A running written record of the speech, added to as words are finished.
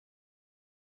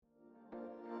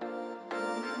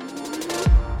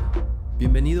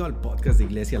Bienvenido al podcast de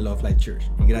Iglesia Love Life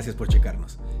Church y gracias por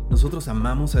checarnos. Nosotros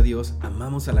amamos a Dios,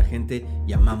 amamos a la gente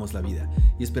y amamos la vida.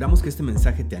 Y esperamos que este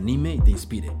mensaje te anime y te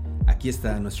inspire. Aquí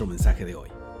está nuestro mensaje de hoy.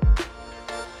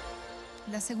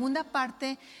 La segunda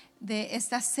parte de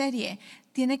esta serie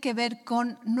tiene que ver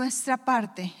con nuestra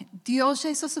parte. Dios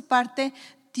ya hizo su parte,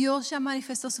 Dios ya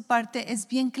manifestó su parte, es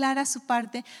bien clara su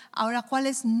parte. Ahora, ¿cuál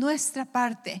es nuestra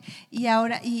parte?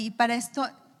 Y para esto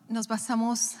nos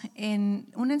basamos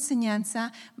en una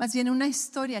enseñanza, más bien una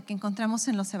historia que encontramos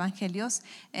en los evangelios,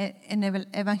 en el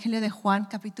Evangelio de Juan,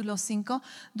 capítulo 5,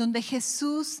 donde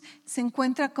Jesús se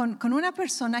encuentra con una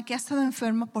persona que ha estado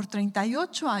enferma por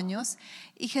 38 años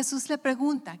y Jesús le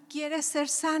pregunta, ¿quieres ser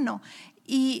sano?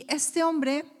 Y este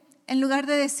hombre, en lugar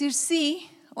de decir sí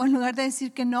o en lugar de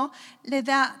decir que no, le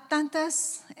da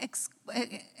tantas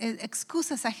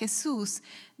excusas a Jesús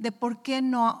de por qué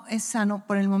no es sano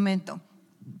por el momento.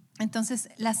 Entonces,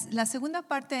 la segunda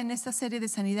parte en esta serie de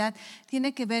sanidad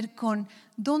tiene que ver con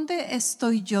dónde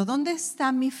estoy yo, dónde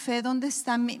está mi fe, dónde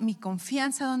está mi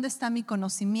confianza, dónde está mi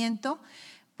conocimiento.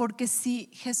 Porque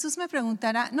si Jesús me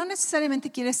preguntara, no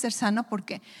necesariamente quieres ser sano,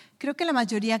 porque creo que la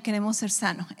mayoría queremos ser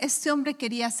sano. Este hombre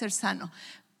quería ser sano,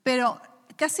 pero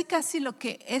casi lo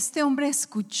que este hombre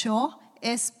escuchó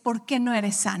es ¿por qué no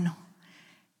eres sano?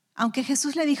 Aunque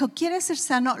Jesús le dijo, ¿quieres ser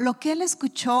sano? Lo que él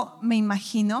escuchó, me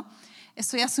imagino,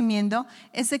 estoy asumiendo,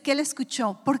 es de que él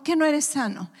escuchó, ¿por qué no eres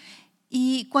sano?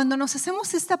 Y cuando nos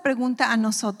hacemos esta pregunta a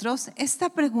nosotros, esta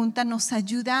pregunta nos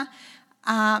ayuda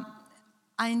a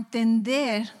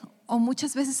entender o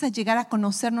muchas veces a llegar a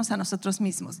conocernos a nosotros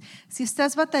mismos. Si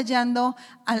estás batallando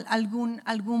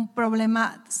algún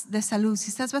problema de salud, si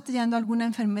estás batallando alguna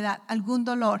enfermedad, algún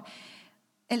dolor,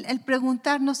 el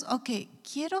preguntarnos, ok,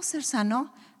 ¿quiero ser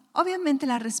sano? Obviamente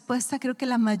la respuesta, creo que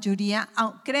la mayoría,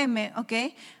 créeme, ok,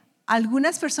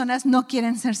 algunas personas no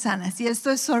quieren ser sanas y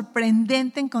esto es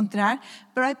sorprendente encontrar,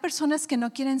 pero hay personas que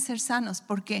no quieren ser sanos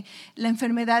porque la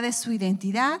enfermedad es su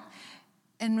identidad.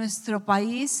 En nuestro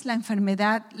país la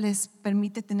enfermedad les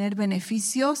permite tener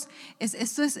beneficios.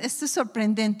 Esto es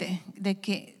sorprendente de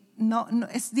que no,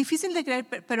 es difícil de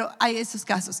creer, pero hay esos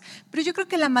casos. Pero yo creo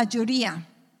que la mayoría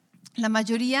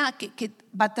que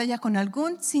batalla con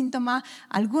algún síntoma,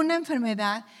 alguna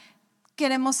enfermedad,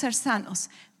 queremos ser sanos.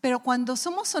 Pero cuando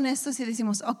somos honestos y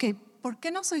decimos, ok, ¿por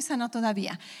qué no soy sano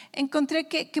todavía? Encontré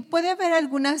que puede haber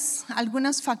algunos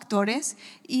factores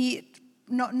y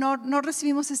no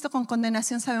recibimos esto con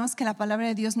condenación. Sabemos que la palabra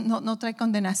de Dios no trae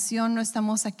condenación, no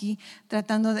estamos aquí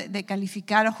tratando de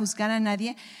calificar o juzgar a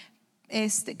nadie.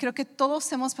 Creo que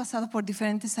todos hemos pasado por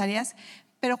diferentes áreas,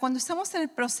 pero cuando estamos en el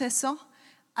proceso,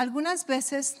 algunas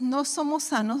veces no somos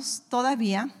sanos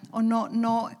todavía o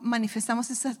no manifestamos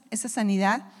esa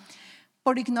sanidad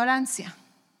por ignorancia.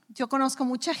 Yo conozco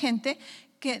mucha gente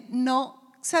que no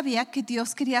sabía que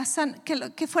Dios quería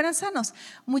que fueran sanos.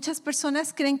 Muchas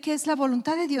personas creen que es la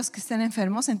voluntad de Dios que estén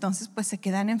enfermos, entonces pues se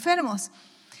quedan enfermos.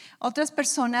 Otras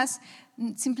personas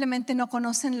simplemente no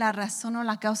conocen la razón o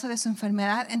la causa de su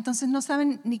enfermedad, entonces no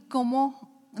saben ni cómo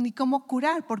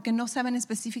curar porque no saben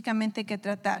específicamente qué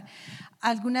tratar.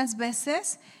 Algunas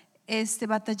veces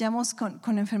batallamos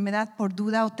con enfermedad por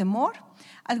duda o temor.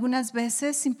 Algunas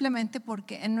veces simplemente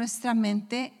porque en nuestra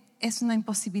mente es una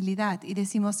imposibilidad y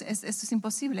decimos esto es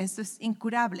imposible, esto es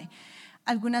incurable.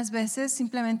 Algunas veces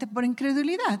simplemente por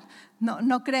incredulidad,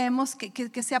 no creemos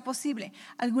que sea posible.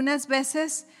 Algunas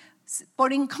veces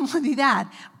por incomodidad,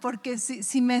 porque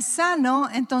si me sano,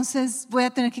 entonces voy a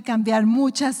tener que cambiar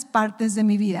muchas partes de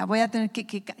mi vida, voy a tener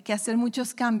que hacer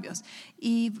muchos cambios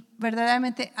y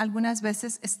verdaderamente algunas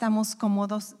veces estamos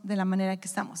cómodos de la manera que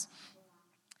estamos.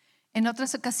 En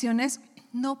otras ocasiones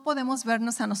no podemos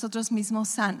vernos a nosotros mismos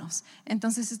sanos,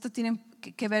 entonces esto tiene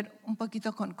que ver un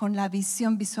poquito con la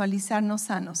visión, visualizarnos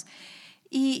sanos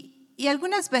y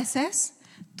algunas veces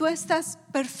tú estás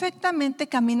perfectamente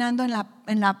caminando en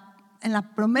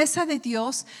la promesa de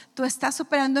Dios, tú estás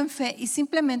operando en fe y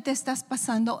simplemente estás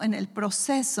pasando en el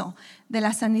proceso de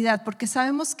la sanidad, porque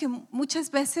sabemos que muchas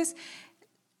veces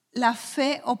la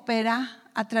fe opera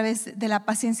a través de la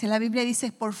paciencia. La Biblia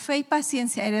dice, por fe y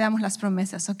paciencia heredamos las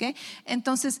promesas, ¿ok?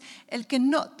 Entonces, el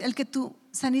que tu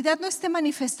sanidad no esté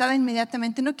manifestada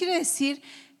inmediatamente no quiere decir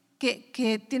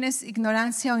que tienes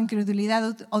ignorancia o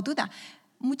incredulidad o duda.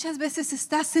 Muchas veces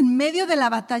estás en medio de la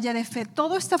batalla de fe,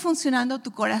 todo está funcionando,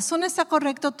 tu corazón está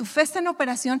correcto, tu fe está en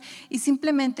operación y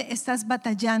simplemente estás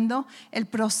batallando el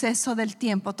proceso del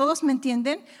tiempo. ¿Todos me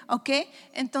entienden? ¿Ok?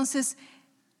 Entonces,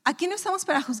 aquí no estamos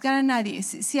para juzgar a nadie.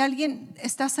 Si alguien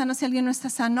está sano, si alguien no está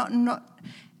sano,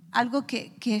 algo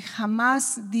que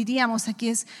jamás diríamos aquí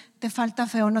es te falta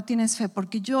fe o no tienes fe,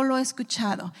 porque yo lo he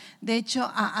escuchado. De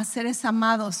hecho, a seres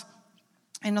amados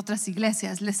en otras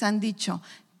iglesias les han dicho,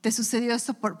 ¿te sucedió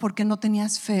esto porque no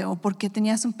tenías fe o porque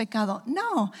tenías un pecado?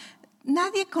 No,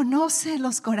 nadie conoce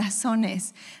los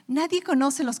corazones. Nadie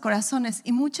conoce los corazones.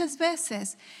 Y muchas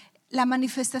veces la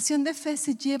manifestación de fe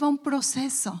se lleva un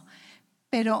proceso.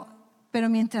 Pero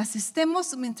mientras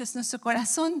nuestro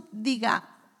corazón diga,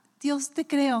 Dios, te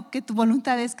creo que tu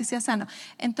voluntad es que sea sano,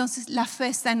 entonces la fe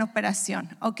está en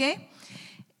operación, ¿ok?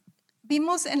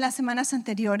 Vimos en las semanas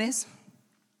anteriores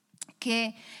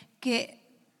que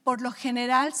por lo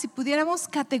general, si pudiéramos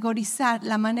categorizar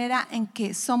la manera en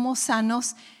que somos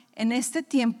sanos en este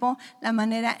tiempo, la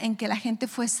manera en que la gente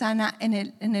fue sana en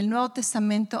el Nuevo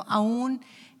Testamento, aún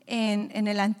en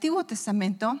el Antiguo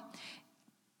Testamento,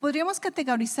 podríamos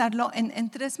categorizarlo en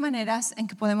tres maneras en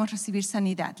que podemos recibir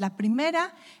sanidad. La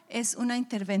primera es una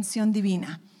intervención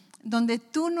divina, donde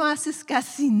tú no haces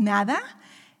casi nada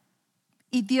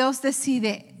y Dios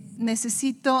decide,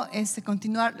 necesito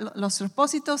continuar los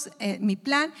propósitos, mi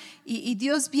plan, y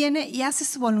Dios viene y hace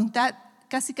su voluntad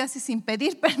casi sin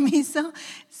pedir permiso,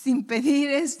 sin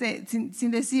pedir,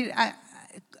 sin decir,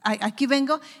 aquí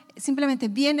vengo, simplemente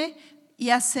viene y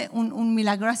hace un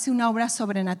milagro, hace una obra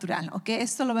sobrenatural. ¿Okay?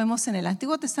 Esto lo vemos en el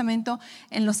Antiguo Testamento,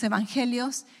 en los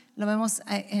Evangelios, lo vemos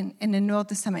en el Nuevo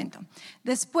Testamento.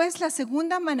 Después, la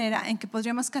segunda manera en que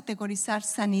podríamos categorizar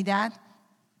sanidad,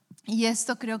 y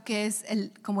esto creo que es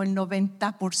como el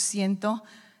 90%,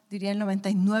 diría el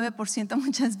 99%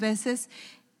 muchas veces,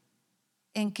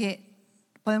 en que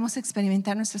podemos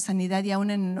experimentar nuestra sanidad y aún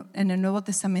en el Nuevo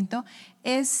Testamento,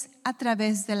 es a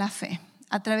través de la fe,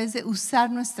 a través de usar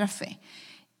nuestra fe.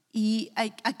 Y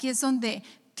aquí es donde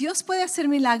Dios puede hacer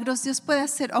milagros, Dios puede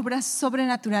hacer obras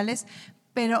sobrenaturales,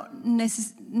 pero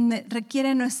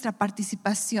requiere nuestra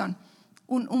participación.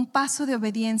 Un paso de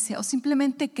obediencia o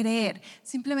simplemente creer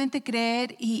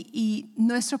y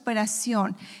nuestra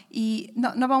operación. Y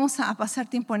no vamos a pasar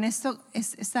tiempo en esto,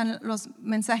 están los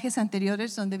mensajes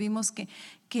anteriores donde vimos que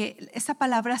esa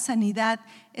palabra sanidad,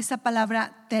 esa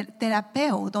palabra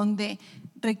terapeo, donde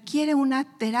requiere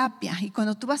una terapia, y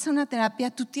cuando tú vas a una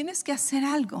terapia tú tienes que hacer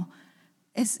algo.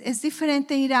 Es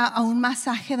diferente ir a un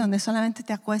masaje donde solamente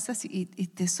te acuestas y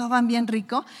te soban bien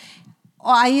rico,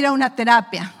 o a ir a una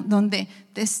terapia donde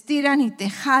te estiran y te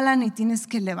jalan y tienes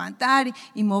que levantar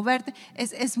y moverte.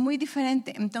 Es muy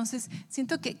diferente. Entonces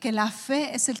siento que la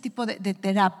fe es el tipo de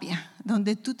terapia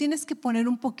donde tú tienes que poner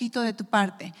un poquito de tu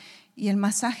parte, y el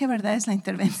masaje, ¿verdad?, es la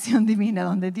intervención divina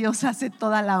donde Dios hace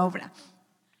toda la obra.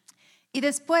 Y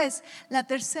después la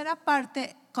tercera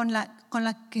parte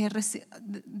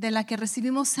de la que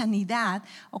recibimos sanidad,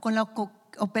 o con la que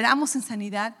operamos en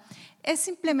sanidad, es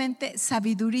simplemente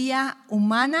sabiduría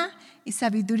humana y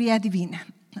sabiduría divina.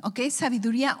 ¿Okay?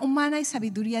 Sabiduría humana y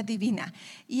sabiduría divina.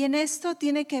 Y en esto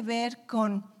tiene que ver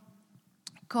con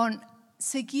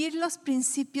seguir los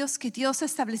principios que Dios ha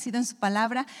establecido en su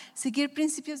palabra, seguir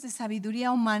principios de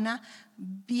sabiduría humana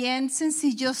bien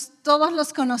sencillos, todos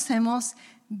los conocemos,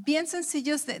 bien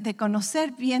sencillos de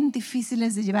conocer, bien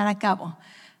difíciles de llevar a cabo.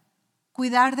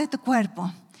 Cuidar de tu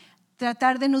cuerpo.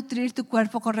 Tratar de nutrir tu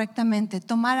cuerpo correctamente,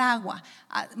 tomar agua,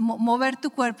 mover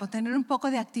tu cuerpo, tener un poco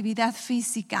de actividad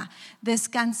física,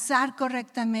 descansar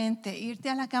correctamente, irte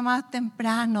a la cama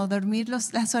temprano, dormir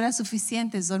las horas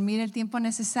suficientes, dormir el tiempo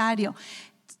necesario.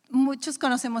 Muchos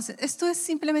conocemos, esto es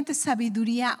simplemente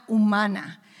sabiduría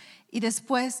humana. Y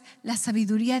después la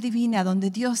sabiduría divina, donde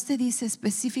Dios te dice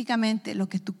específicamente lo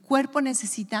que tu cuerpo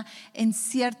necesita en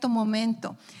cierto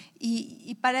momento.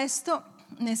 Y para esto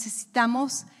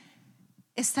necesitamos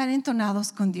estar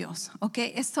entonados con Dios, ¿ok?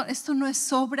 Esto no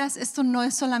es obras, esto no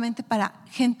es solamente para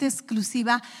gente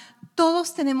exclusiva.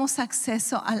 Todos tenemos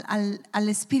acceso al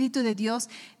Espíritu de Dios.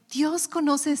 Dios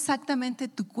conoce exactamente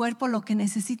tu cuerpo, lo que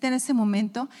necesita en ese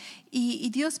momento, y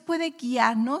Dios puede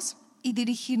guiarnos y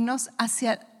dirigirnos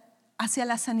hacia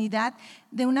la sanidad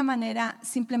de una manera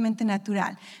simplemente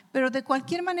natural. Pero de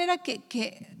cualquier manera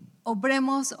que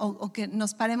obremos o que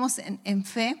nos paremos en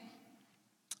fe,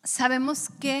 sabemos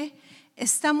que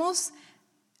estamos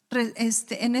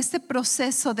en este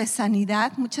proceso de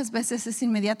sanidad. Muchas veces es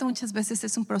inmediato, muchas veces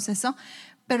es un proceso,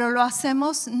 pero lo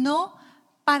hacemos no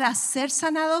para ser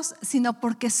sanados, sino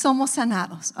porque somos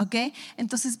sanados, ¿ok?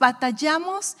 Entonces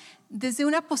batallamos desde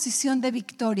una posición de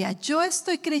victoria. Yo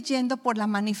estoy creyendo por la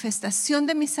manifestación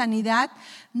de mi sanidad,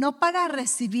 no para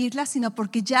recibirla, sino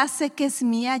porque ya sé que es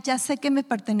mía, ya sé que me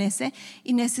pertenece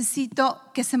y necesito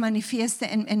que se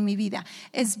manifieste en mi vida.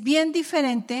 Es bien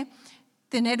diferente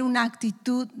tener una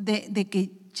actitud de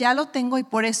que ya lo tengo y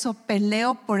por eso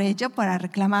peleo por ello, para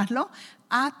reclamarlo,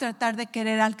 a tratar de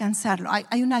querer alcanzarlo.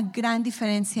 Hay una gran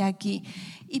diferencia aquí.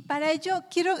 Y para ello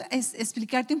quiero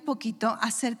explicarte un poquito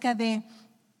acerca de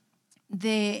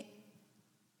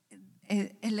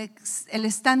el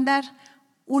estándar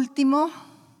último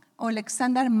o el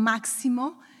estándar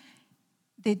máximo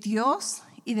de Dios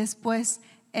y después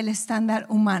el estándar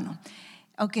humano.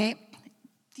 ¿Ok?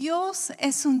 Dios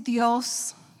es un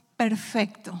Dios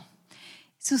perfecto.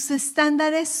 Sus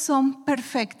estándares son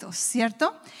perfectos,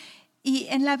 ¿cierto? Y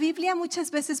en la Biblia muchas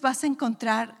veces vas a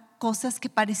encontrar cosas que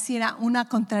pareciera una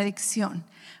contradicción.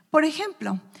 Por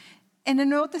ejemplo, en el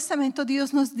Nuevo Testamento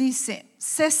Dios nos dice,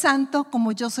 sé santo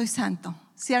como yo soy santo,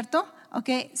 ¿cierto? Ok,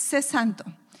 sé santo.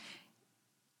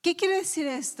 ¿Qué quiere decir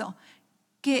esto?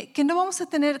 Que no vamos a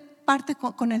tener parte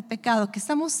con el pecado, que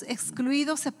estamos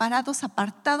excluidos, separados,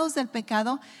 apartados del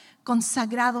pecado,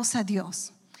 consagrados a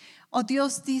Dios. O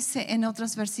Dios dice en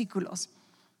otros versículos,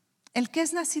 el que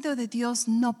es nacido de Dios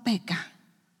no peca.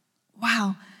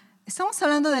 Wow, estamos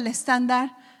hablando del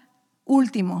estándar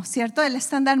último, ¿cierto? El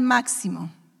estándar máximo.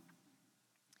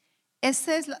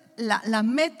 Esa es la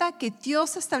meta que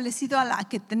Dios ha establecido a la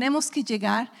que tenemos que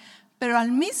llegar, pero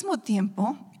al mismo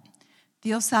tiempo,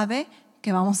 Dios sabe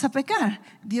que vamos a pecar.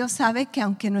 Dios sabe que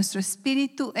aunque nuestro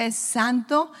espíritu es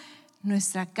santo,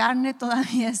 nuestra carne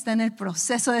todavía está en el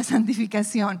proceso de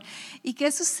santificación. ¿Y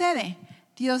qué sucede?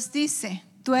 Dios dice,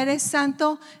 tú eres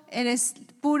santo, eres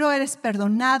puro, eres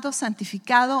perdonado,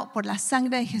 santificado por la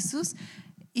sangre de Jesús.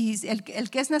 Y el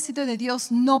que es nacido de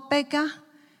Dios no peca,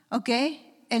 ¿ok?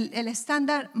 El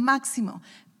estándar máximo.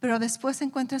 Pero después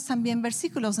encuentras también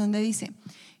versículos donde dice,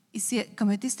 y si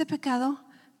cometiste pecado,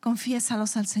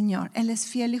 confiésalos al Señor. Él es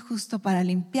fiel y justo para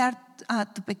limpiar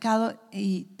tu pecado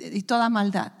y toda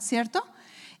maldad, ¿cierto?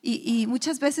 Y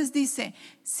muchas veces dice,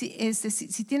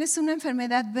 si tienes una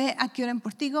enfermedad, ve a que oren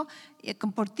por ti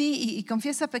y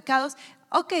confiesa pecados.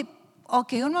 Ok,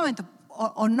 un momento,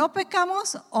 o no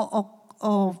pecamos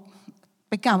o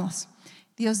pecamos.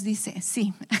 Dios dice,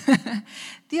 sí.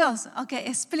 Dios, ok,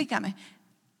 explícame,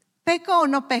 ¿peco o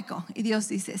no peco? Y Dios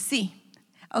dice, sí.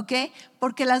 ¿Ok?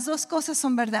 Porque las dos cosas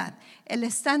son verdad. El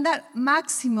estándar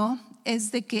máximo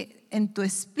es de que en tu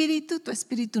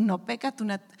espíritu no peca, tú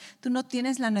no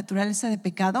tienes la naturaleza de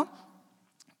pecado,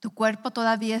 tu cuerpo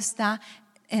todavía está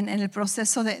en el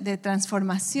proceso de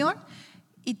transformación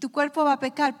y tu cuerpo va a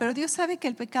pecar, pero Dios sabe que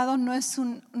el pecado no es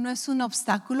un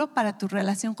obstáculo para tu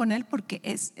relación con Él porque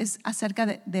es acerca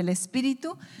del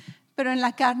espíritu. Pero en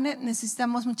la carne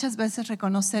necesitamos muchas veces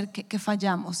reconocer que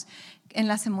fallamos en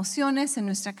las emociones, en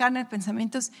nuestra carne, en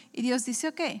pensamientos. Y Dios dice,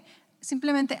 ok,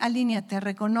 simplemente alíñate,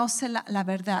 reconoce la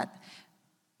verdad.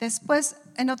 Después,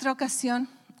 en otra ocasión,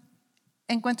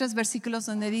 encuentras versículos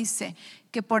donde dice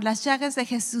que por las llagas de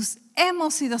Jesús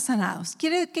hemos sido sanados.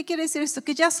 ¿Qué quiere decir esto?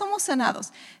 Que ya somos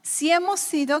sanados. Si hemos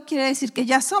sido, quiere decir que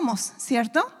ya somos,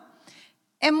 ¿cierto?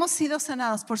 Hemos sido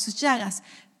sanados por sus llagas.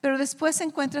 Pero después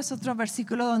encuentras otro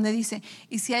versículo donde dice,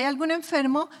 y si hay algún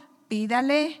enfermo,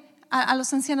 pídale a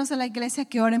los ancianos de la iglesia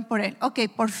que oren por él. Ok,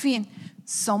 por fin,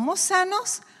 ¿somos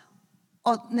sanos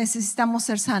o necesitamos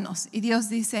ser sanos? Y Dios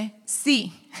dice,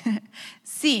 sí,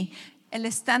 sí. El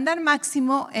estándar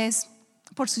máximo es,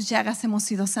 por sus llagas hemos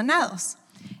sido sanados.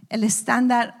 El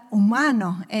estándar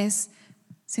humano es,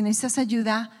 si necesitas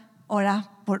ayuda,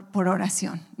 ora por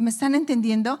oración. ¿Me están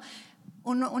entendiendo?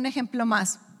 Un ejemplo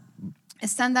más.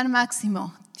 Estándar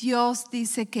máximo, Dios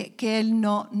dice que Él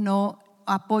no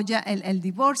apoya el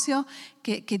divorcio,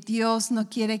 que Dios no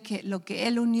quiere que lo que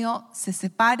Él unió se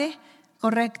separe,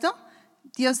 ¿correcto?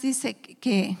 Dios dice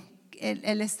que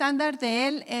el estándar de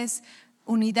Él es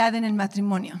unidad en el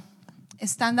matrimonio.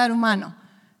 Estándar humano,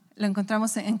 lo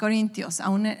encontramos en Corintios,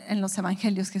 aún en los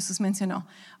evangelios Jesús mencionó.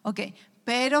 Ok,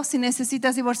 pero si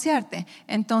necesitas divorciarte,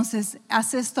 entonces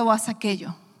haz esto o haz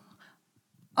aquello.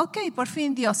 Ok, por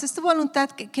fin Dios, ¿es tu voluntad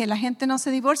que la gente no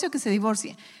se divorcie o que se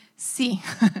divorcie? Sí,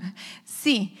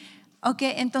 sí. Ok,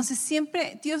 entonces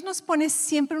siempre, Dios nos pone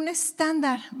siempre un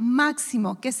estándar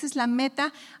máximo, que esa es la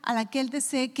meta a la que Él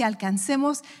desee que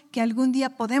alcancemos, que algún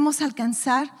día podemos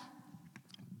alcanzar,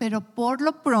 pero por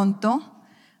lo pronto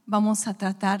vamos a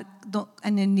tratar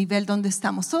en el nivel donde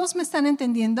estamos. ¿Todos me están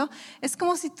entendiendo? Es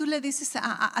como si tú le dices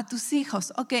a tus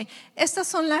hijos, ok, estas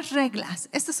son las reglas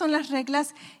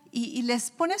y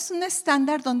les pones un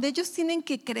estándar donde ellos tienen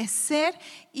que crecer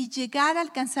y llegar a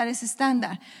alcanzar ese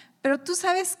estándar. Pero tú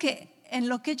sabes que en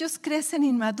lo que ellos crecen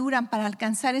y maduran para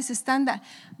alcanzar ese estándar,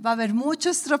 va a haber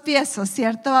muchos tropiezos,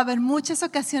 ¿cierto? Va a haber muchas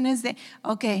ocasiones de,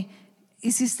 ok,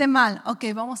 hiciste mal, ok,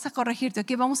 vamos a corregirte,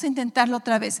 ok, vamos a intentarlo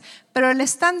otra vez. Pero el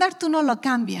estándar tú no lo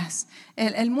cambias.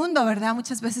 El mundo, ¿verdad?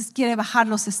 Muchas veces quiere bajar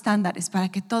los estándares para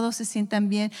que todos se sientan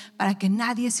bien, para que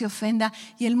nadie se ofenda.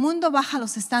 Y el mundo baja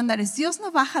los estándares. Dios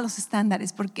no baja los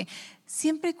estándares porque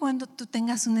siempre y cuando tú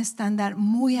tengas un estándar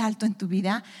muy alto en tu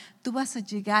vida, tú vas a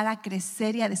llegar a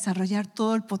crecer y a desarrollar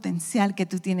todo el potencial que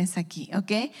tú tienes aquí,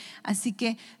 ¿ok? Así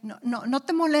que no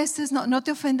te molestes, no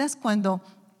te ofendas cuando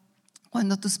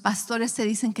tus pastores te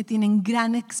dicen que tienen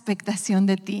gran expectación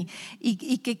de ti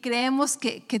y que creemos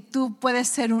que tú puedes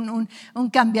ser un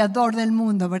cambiador del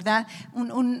mundo, ¿verdad?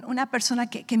 Una persona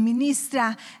que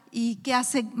ministra y que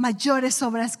hace mayores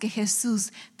obras que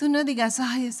Jesús. Tú no digas,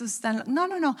 ay, eso está...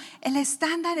 No, el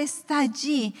estándar está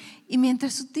allí. Y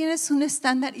mientras tú tienes un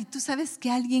estándar y tú sabes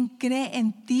que alguien cree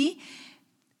en ti,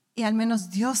 y al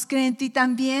menos Dios cree en ti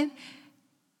también,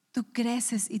 tú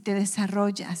creces y te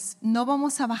desarrollas. No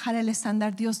vamos a bajar el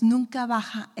estándar. Dios nunca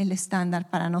baja el estándar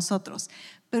para nosotros.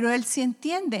 Pero Él sí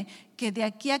entiende que de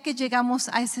aquí a que llegamos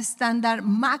a ese estándar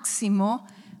máximo,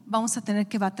 vamos a tener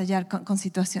que batallar con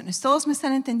situaciones. ¿Todos me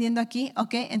están entendiendo aquí?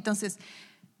 ¿Ok? Entonces,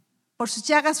 por sus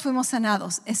llagas fuimos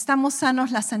sanados. Estamos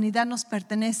sanos, la sanidad nos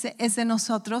pertenece, es de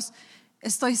nosotros.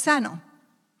 Estoy sano.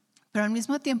 Pero al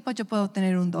mismo tiempo yo puedo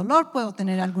tener un dolor, puedo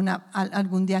tener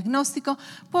algún diagnóstico,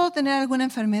 puedo tener alguna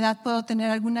enfermedad, puedo tener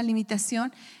alguna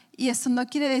limitación. Y eso no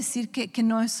quiere decir que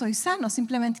no soy sano,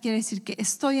 simplemente quiere decir que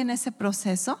estoy en ese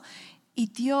proceso y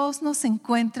Dios nos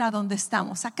encuentra donde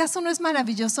estamos. ¿Acaso no es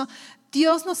maravilloso?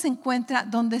 Dios nos encuentra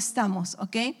donde estamos,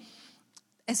 ¿ok?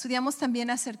 Estudiamos también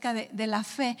acerca de la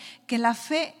fe, que la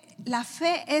fe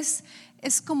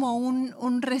es como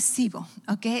un recibo,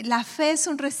 ¿ok? La fe es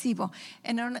un recibo.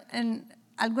 En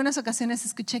algunas ocasiones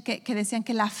escuché que decían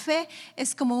que la fe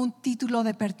es como un título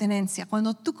de pertenencia.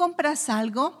 Cuando tú compras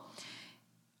algo,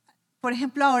 por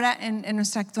ejemplo, ahora en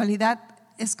nuestra actualidad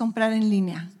es comprar en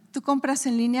línea. Tú compras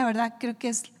en línea, ¿verdad? Creo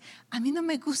que a mí no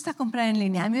me gusta comprar en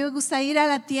línea. A mí me gusta ir a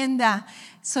la tienda.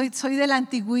 Soy de la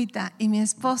antigüita y mi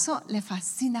esposo le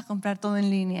fascina comprar todo en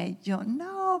línea. Y yo,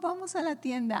 no, vamos a la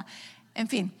tienda. En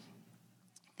fin.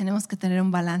 Tenemos que tener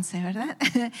un balance, ¿verdad?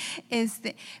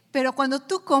 Pero cuando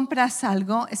tú compras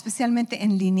algo, especialmente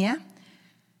en línea,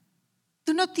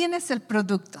 tú no tienes el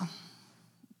producto.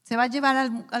 Se va a llevar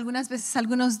algunas veces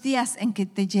algunos días en que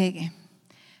te llegue.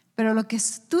 Pero lo que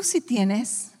tú sí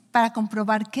tienes para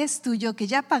comprobar que es tuyo, que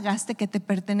ya pagaste, que te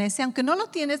pertenece, aunque no lo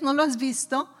tienes, no lo has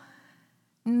visto,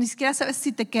 ni siquiera sabes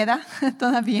si te queda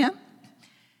todavía,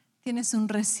 tienes un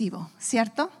recibo,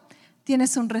 ¿cierto?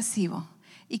 Tienes un recibo.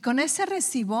 Y con ese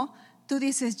recibo, tú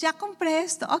dices, ya compré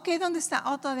esto. Ok, ¿dónde está?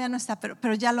 Oh, todavía no está,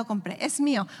 pero ya lo compré. Es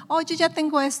mío. Oh, yo ya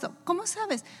tengo esto. ¿Cómo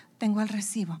sabes? Tengo el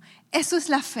recibo. Eso es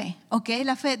la fe, ¿ok?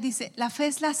 La fe dice, la fe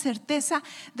es la certeza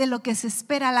de lo que se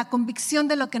espera, la convicción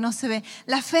de lo que no se ve.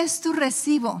 La fe es tu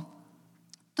recibo.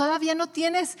 Todavía no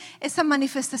tienes esa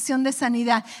manifestación de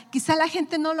sanidad. Quizá la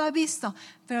gente no lo ha visto,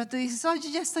 pero tú dices, oh, yo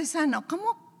ya estoy sano.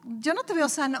 ¿Cómo? Yo no te veo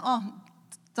sano. Oh,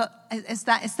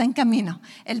 está en camino,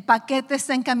 el paquete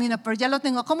está en camino, pero ya lo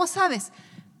tengo. ¿Cómo sabes?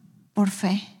 Por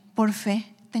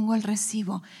fe, tengo el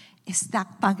recibo,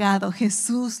 está pagado.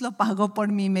 Jesús lo pagó por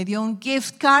mí, me dio un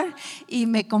gift card y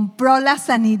me compró la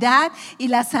sanidad y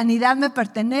la sanidad me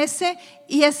pertenece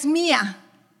y es mía.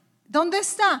 ¿Dónde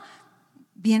está?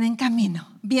 Viene en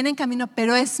camino,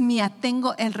 pero es mía,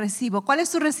 tengo el recibo. ¿Cuál es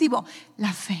tu recibo?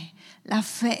 La fe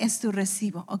es tu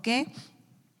recibo, ¿ok?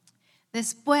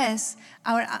 Después,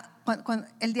 ahora,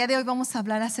 el día de hoy vamos a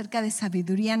hablar acerca de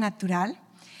sabiduría natural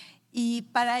y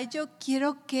para ello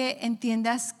quiero que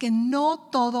entiendas que no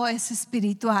todo es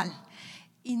espiritual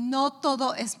y no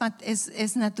todo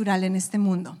es natural en este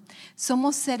mundo.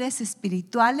 Somos seres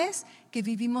espirituales que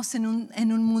vivimos en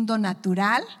un mundo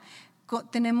natural.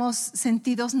 Tenemos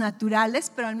sentidos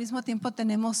naturales, pero al mismo tiempo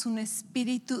tenemos un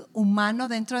espíritu humano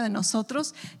dentro de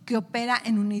nosotros que opera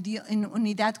en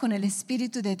unidad con el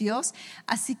Espíritu de Dios.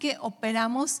 Así que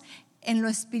operamos en lo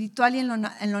espiritual y en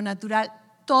lo natural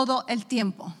todo el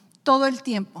tiempo.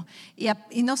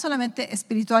 Y no solamente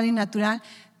espiritual y natural,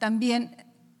 también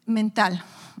mental.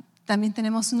 También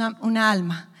tenemos una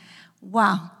alma.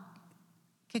 ¡Wow!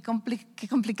 Qué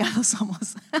complicados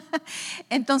somos.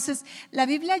 Entonces, la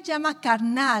Biblia llama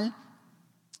carnal.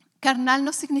 Carnal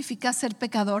no significa ser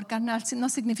pecador, carnal no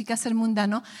significa ser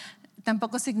mundano,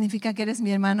 tampoco significa que eres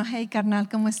mi hermano. Hey, carnal,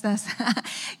 ¿cómo estás?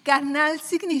 Carnal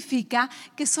significa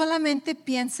que solamente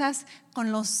piensas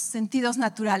con los sentidos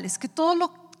naturales, que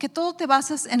todo te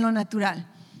basas en lo natural.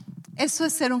 Eso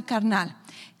es ser un carnal.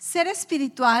 Ser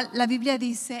espiritual, la Biblia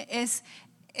dice, es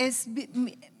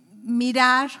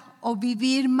mirar o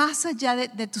vivir más allá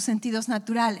de tus sentidos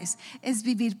naturales. Es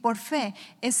vivir por fe,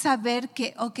 es saber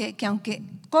que aunque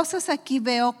cosas aquí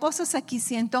veo, cosas aquí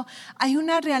siento, hay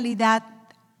una realidad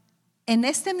en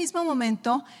este mismo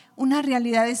momento, una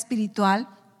realidad espiritual,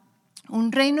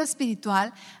 un reino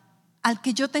espiritual al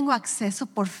que yo tengo acceso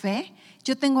por fe,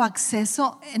 yo tengo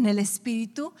acceso en el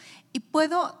Espíritu y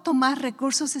puedo tomar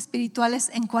recursos espirituales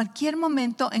en cualquier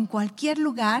momento, en cualquier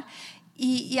lugar.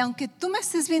 Y aunque tú me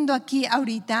estés viendo aquí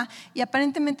ahorita y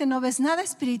aparentemente no ves nada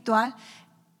espiritual,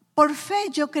 por fe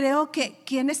yo creo que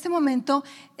en este momento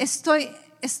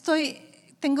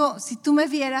si tú me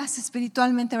vieras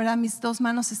espiritualmente, ¿verdad? Mis dos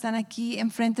manos están aquí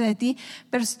enfrente de ti,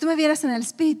 pero si tú me vieras en el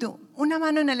Espíritu, una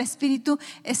mano en el Espíritu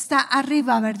está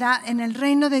arriba, ¿verdad? En el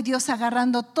reino de Dios,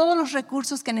 agarrando todos los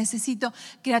recursos que necesito,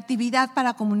 creatividad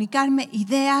para comunicarme,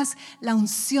 ideas, la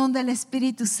unción del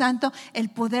Espíritu Santo, el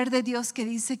poder de Dios que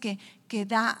dice que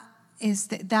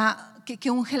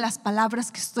unge las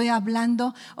palabras que estoy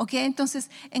hablando, ¿ok? Entonces,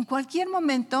 en cualquier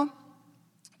momento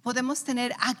podemos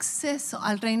tener acceso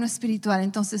al reino espiritual.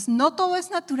 Entonces, no todo es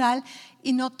natural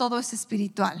y no todo es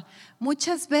espiritual.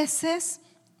 Muchas veces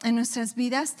en nuestras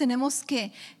vidas tenemos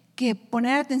que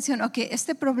poner atención, ok,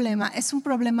 este problema es un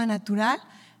problema natural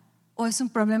o es un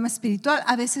problema espiritual.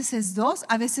 A veces es dos,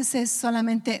 a veces es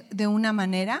solamente de una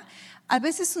manera. A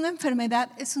veces una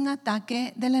enfermedad es un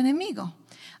ataque del enemigo.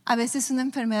 A veces una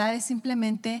enfermedad es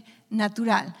simplemente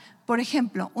natural. Por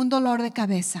ejemplo, un dolor de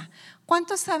cabeza.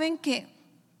 ¿Cuántos saben que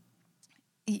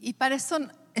y para eso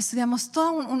estudiamos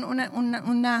toda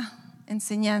una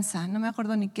enseñanza, no me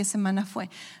acuerdo ni qué semana fue,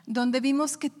 donde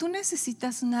vimos que tú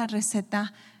necesitas una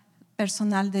receta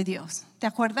personal de Dios? ¿Te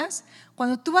acuerdas?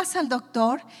 Cuando tú vas al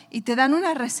doctor y te dan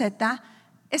una receta,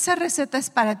 esa receta es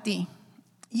para ti.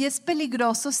 Y es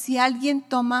peligroso si alguien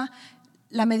toma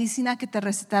la medicina que te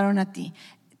recetaron a ti.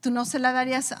 Tú no se la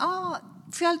darías,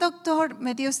 fui al doctor,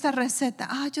 me dio esta receta,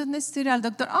 yo necesito ir al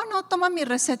doctor, no, toma mi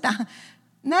receta.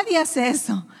 Nadie hace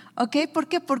eso, ¿ok? ¿Por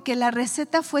qué? Porque la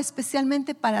receta fue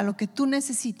especialmente para lo que tú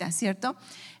necesitas, ¿cierto?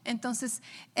 Entonces,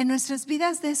 en nuestras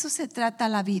vidas de eso se trata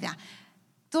la vida.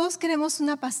 Todos queremos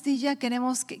una pastilla,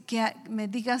 queremos que me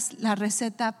digas la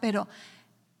receta, pero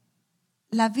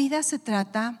la vida se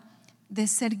trata de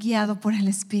ser guiado por el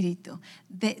Espíritu,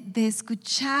 de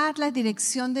escuchar la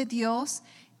dirección de Dios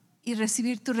y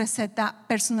recibir tu receta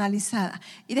personalizada.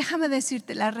 Y déjame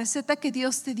decirte, la receta que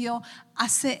Dios te dio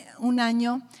hace un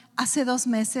año, hace 2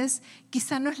 meses,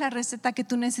 quizá no es la receta que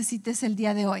tú necesites el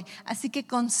día de hoy. Así que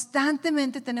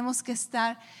constantemente tenemos que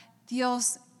estar,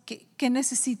 Dios, ¿qué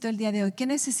necesito el día de hoy? ¿Qué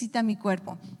necesita mi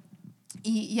cuerpo?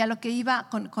 Y a lo que iba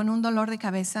con un dolor de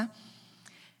cabeza,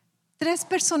 3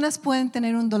 personas pueden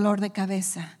tener un dolor de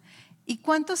cabeza. ¿Y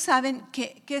cuántos saben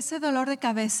que ese dolor de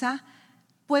cabeza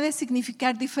puede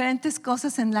significar diferentes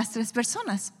cosas en las 3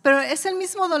 personas? Pero es el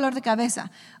mismo dolor de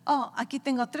cabeza. Aquí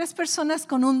tengo 3 personas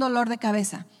con un dolor de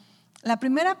cabeza. La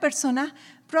primera persona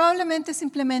probablemente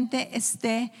simplemente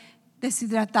esté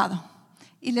deshidratado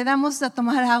y le damos a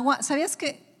tomar agua. ¿Sabías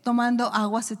que tomando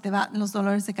agua se te van los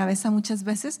dolores de cabeza muchas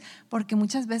veces? Porque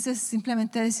muchas veces es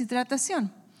simplemente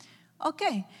deshidratación. Ok,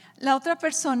 la otra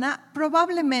persona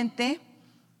probablemente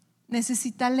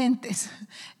necesita lentes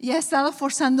y ha estado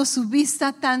forzando su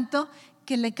vista tanto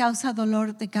que le causa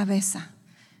dolor de cabeza.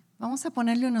 Vamos a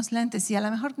ponerle unos lentes y a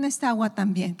lo mejor necesita agua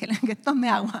también, que tome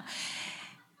agua.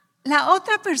 La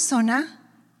otra persona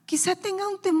quizá tenga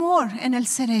un tumor en el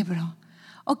cerebro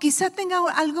o quizá tenga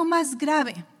algo más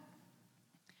grave,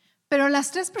 pero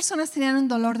las 3 personas tenían un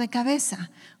dolor de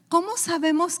cabeza. ¿Cómo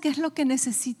sabemos qué es lo que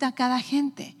necesita cada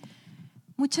gente?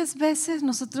 Muchas veces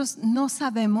nosotros no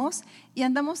sabemos y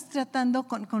andamos tratando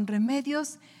con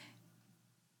remedios,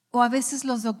 o a veces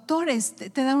los doctores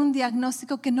te dan un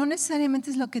diagnóstico que no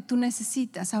necesariamente es lo que tú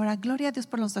necesitas. Ahora, gloria a Dios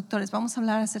por los doctores, vamos a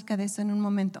hablar acerca de eso en un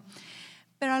momento.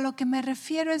 Pero a lo que me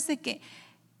refiero es de que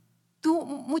tú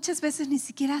muchas veces ni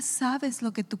siquiera sabes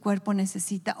lo que tu cuerpo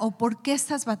necesita o por qué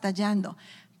estás batallando,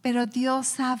 pero Dios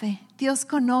sabe, Dios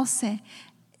conoce.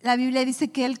 La Biblia dice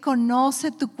que Él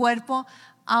conoce tu cuerpo,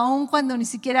 aun cuando ni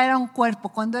siquiera era un cuerpo,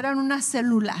 cuando eran unas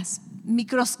células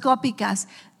microscópicas.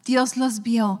 Dios los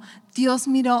vio, Dios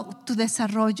miró tu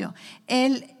desarrollo.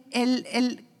 Él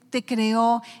te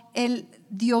creó, Él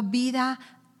dio vida,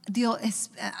 dio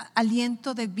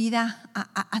aliento de vida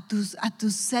a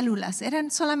tus células.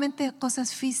 Eran solamente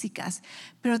cosas físicas,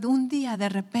 pero de un día de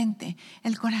repente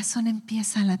el corazón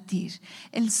empieza a latir.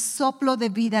 El soplo de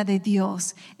vida de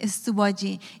Dios estuvo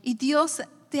allí y Dios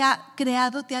te ha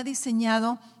creado, te ha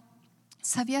diseñado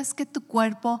 ¿Sabías que tu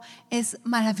cuerpo es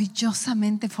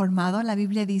maravillosamente formado? La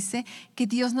Biblia dice que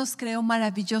Dios nos creó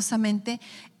maravillosamente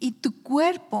y tu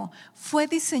cuerpo fue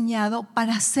diseñado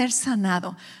para ser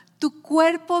sanado. Tu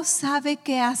cuerpo sabe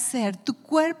qué hacer, tu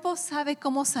cuerpo sabe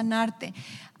cómo sanarte.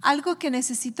 Algo que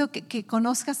necesito que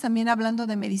conozcas también hablando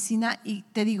de medicina, y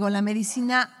te digo, la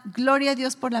medicina, gloria a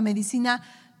Dios por la medicina,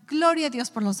 gloria a Dios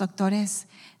por los doctores.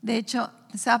 De hecho,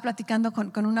 estaba platicando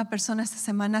con una persona esta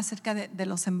semana acerca de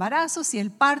los embarazos y el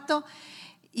parto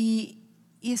y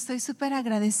estoy súper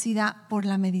agradecida por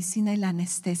la medicina y la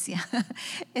anestesia.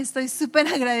 Estoy súper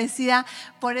agradecida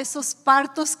por esos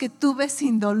partos que tuve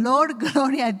sin dolor,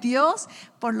 gloria a Dios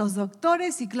por los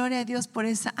doctores y gloria a Dios por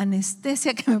esa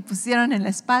anestesia que me pusieron en la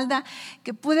espalda,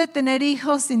 que pude tener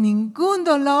hijos sin ningún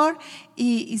dolor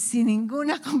y sin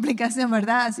ninguna complicación,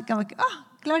 ¿verdad? Así como que,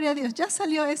 gloria a Dios, ya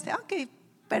salió ok,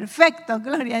 perfecto,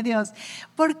 gloria a Dios.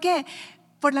 ¿Por qué?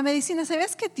 Por la medicina.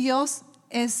 ¿Sabías que Dios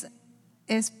es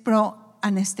pro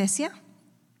anestesia?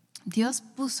 Dios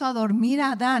puso a dormir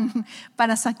a Adán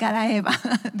para sacar a Eva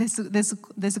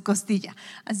de su costilla.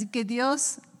 Así que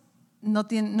Dios no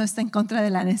está en contra de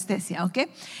la anestesia, ¿ok?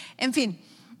 En fin,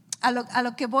 a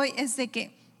lo que voy es de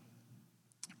que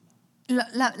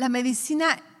la medicina,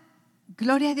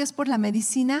 gloria a Dios por la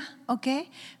medicina, ¿ok?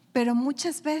 Pero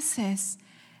muchas veces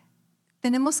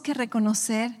tenemos que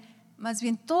reconocer, más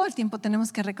bien todo el tiempo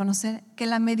tenemos que reconocer que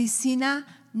la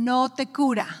medicina no te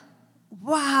cura.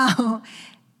 ¡Wow!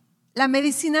 La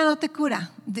medicina no te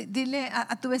cura. Dile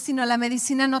a tu vecino, la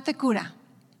medicina no te cura.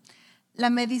 La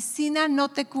medicina no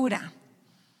te cura.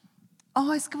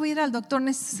 Es que voy a ir al doctor,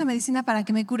 necesito esa medicina para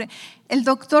que me cure. El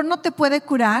doctor no te puede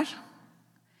curar.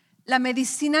 La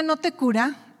medicina no te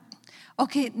cura.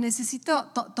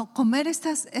 Necesito comer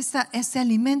este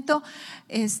alimento,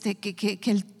 que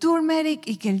el turmeric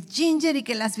y que el ginger y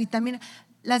que las vitaminas.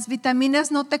 Las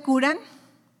vitaminas no te curan.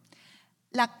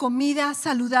 La comida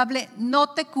saludable no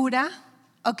te cura.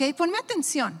 Ponme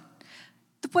atención.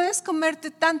 Tú puedes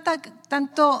comerte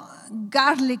tanto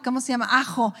garlic, ¿cómo se llama?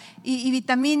 Ajo y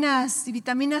vitaminas y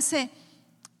vitamina C.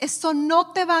 Esto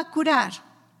no te va a curar.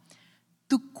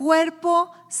 Tu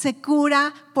cuerpo se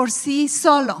cura por sí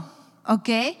solo.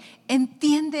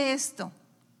 Entiende esto.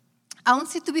 Aun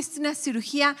si tuviste una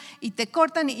cirugía y te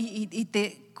cortan y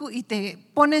te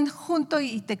ponen junto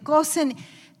y te cosen,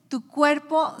 tu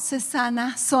cuerpo se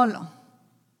sana solo.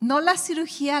 No la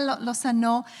cirugía lo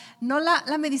sanó, no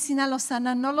la medicina lo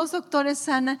sana, no los doctores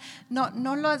sanan,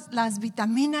 no las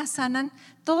vitaminas sanan.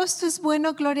 Todo esto es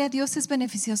bueno, gloria a Dios, es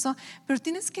beneficioso, pero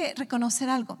tienes que reconocer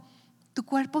algo. Tu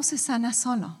cuerpo se sana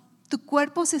solo. Tu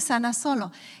cuerpo se sana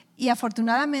solo. Y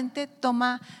afortunadamente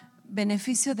toma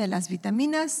beneficio de las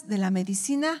vitaminas, de la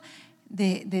medicina,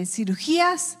 de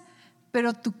cirugías,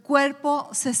 pero tu cuerpo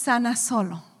se sana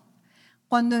solo.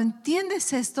 Cuando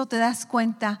entiendes esto te das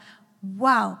cuenta,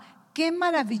 wow, qué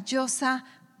maravillosa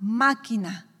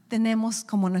máquina tenemos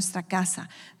como nuestra casa.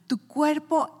 Tu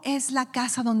cuerpo es la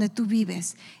casa donde tú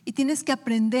vives y tienes que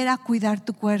aprender a cuidar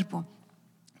tu cuerpo.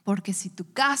 Porque si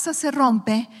tu casa se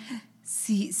rompe,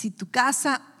 si tu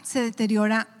casa se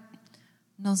deteriora,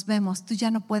 nos vemos, tú ya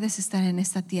no puedes estar en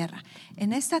esta tierra.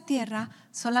 En esta tierra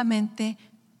solamente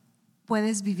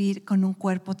puedes vivir con un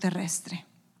cuerpo terrestre.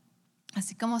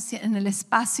 Así como si en el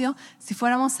espacio, si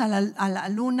fuéramos a la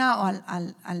luna o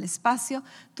al espacio,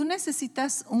 tú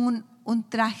necesitas un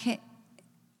traje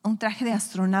de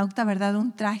astronauta, ¿verdad?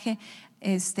 Un traje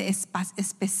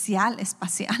espacial.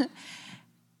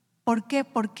 ¿Por qué?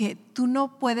 Porque tú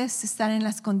no puedes estar en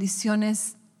las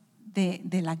condiciones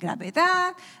de la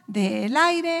gravedad, del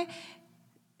aire,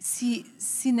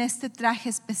 sin este traje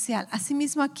especial.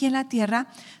 Asimismo, aquí en la tierra,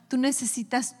 tú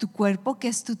necesitas tu cuerpo, que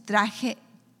es tu traje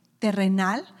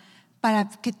terrenal, para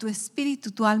que tu espíritu,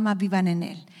 tu alma vivan en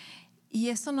él. Y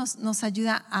esto nos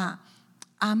ayuda a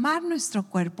amar nuestro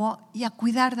cuerpo y a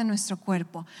cuidar de nuestro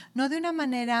cuerpo. No de una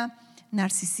manera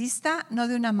narcisista, no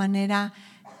de una manera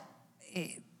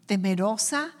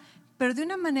temerosa, pero de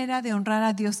una manera de honrar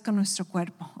a Dios con nuestro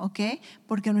cuerpo, ¿ok?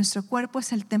 Porque nuestro cuerpo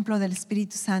es el templo del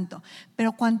Espíritu Santo.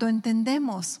 Pero cuando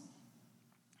entendemos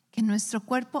que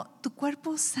tu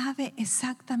cuerpo sabe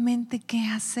exactamente qué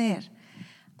hacer.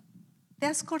 ¿Te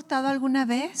has cortado alguna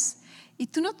vez? Y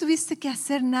tú no tuviste que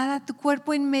hacer nada, tu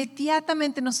cuerpo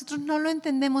inmediatamente, nosotros no lo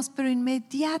entendemos, pero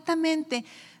inmediatamente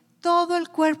todo el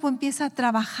cuerpo empieza a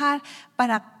trabajar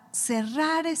para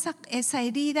cerrar esa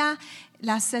herida.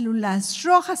 Las células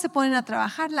rojas se ponen a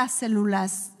trabajar, las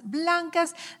células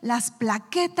blancas, las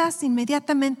plaquetas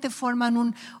inmediatamente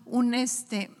forman un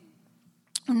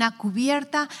una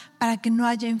cubierta para que no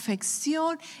haya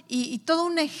infección y todo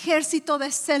un ejército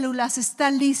de células está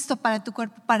listo para tu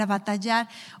cuerpo para batallar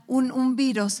un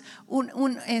virus,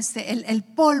 el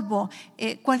polvo,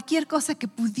 cualquier cosa que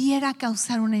pudiera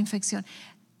causar una infección.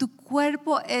 Tu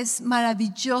cuerpo es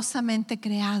maravillosamente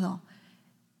creado.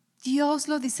 Dios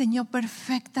lo diseñó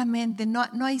perfectamente.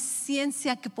 No hay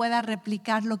ciencia que pueda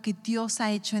replicar lo que Dios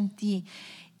ha hecho en ti.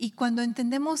 Y cuando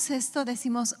entendemos esto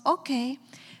decimos, ok,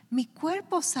 mi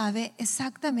cuerpo sabe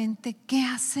exactamente qué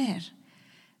hacer.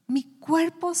 Mi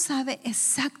cuerpo sabe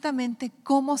exactamente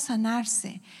cómo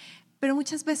sanarse. Pero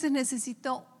muchas veces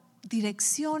necesito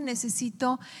dirección,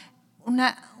 necesito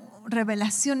una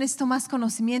revelación, necesito más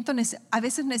conocimiento. A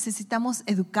veces necesitamos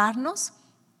educarnos.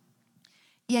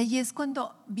 Y allí es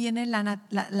cuando viene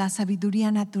la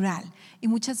sabiduría natural y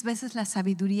muchas veces la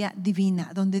sabiduría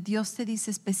divina, donde Dios te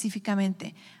dice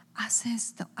específicamente, haz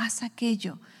esto, haz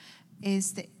aquello,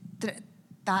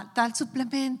 tal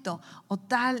suplemento o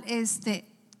tal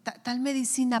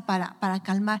medicina para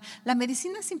calmar. La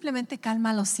medicina simplemente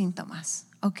calma los síntomas,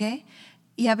 ¿ok?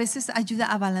 Y a veces ayuda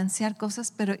a balancear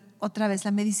cosas, pero otra vez,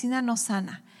 la medicina no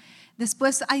sana.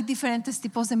 Después hay diferentes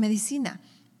tipos de medicina.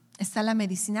 Está la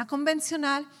medicina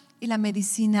convencional y la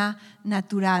medicina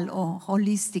natural o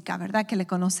holística, ¿verdad? Que le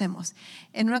conocemos.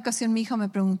 En una ocasión mi hijo me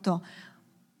preguntó,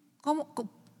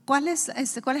 ¿cuál es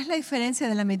la diferencia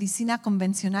de la medicina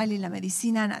convencional y la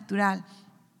medicina natural?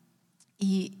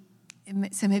 Y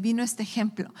se me vino este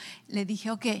ejemplo. Le dije,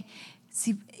 ok,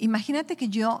 imagínate que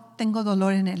yo tengo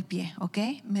dolor en el pie, ¿ok?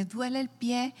 Me duele el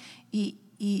pie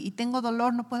y tengo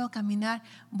dolor, no puedo caminar.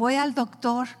 Voy al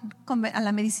doctor, a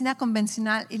la medicina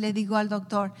convencional y le digo al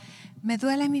doctor, me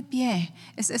duele mi pie.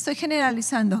 Estoy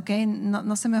generalizando, ¿ok?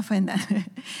 No se me ofendan.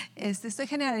 Estoy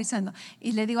generalizando.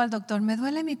 Y le digo al doctor, me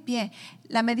duele mi pie.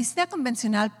 La medicina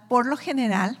convencional, por lo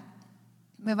general,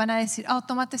 me van a decir,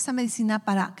 tómate esta medicina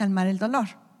para calmar el dolor.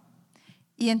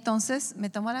 Y entonces me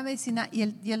tomo la medicina y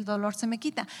el dolor se me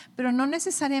quita. Pero no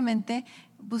necesariamente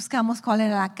buscamos cuál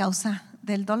era la causa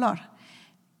del dolor.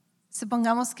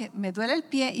 Supongamos que me duele el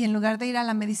pie y en lugar de ir a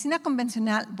la medicina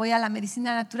convencional, voy a la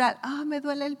medicina natural. Me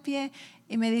duele el pie.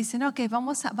 Y me dicen, ok,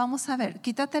 vamos a ver,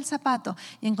 quítate el zapato.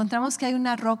 Y encontramos que hay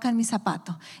una roca en mi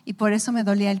zapato y por eso me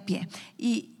dolía el pie.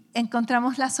 Y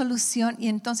encontramos la solución y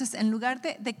entonces en lugar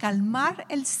de calmar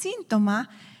el síntoma,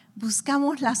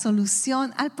 buscamos la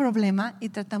solución al problema y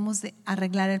tratamos de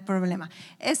arreglar el problema.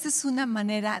 Esta es una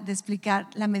manera de explicar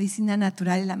la medicina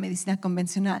natural y la medicina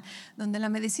convencional, donde la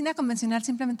medicina convencional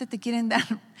simplemente te quieren dar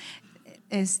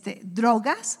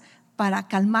drogas para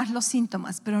calmar los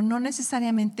síntomas, pero no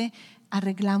necesariamente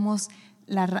arreglamos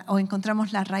o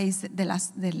encontramos la raíz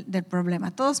del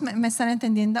problema. ¿Todos me están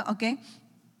entendiendo? ¿Ok?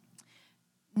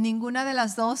 Ninguna de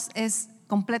las dos es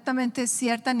completamente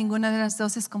cierta, ninguna de las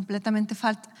dos es completamente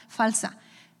falsa.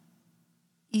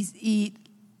 Y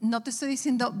no te estoy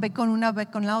diciendo ve con una, ve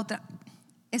con la otra.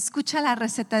 Escucha la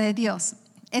receta de Dios.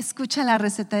 Escucha la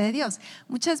receta de Dios.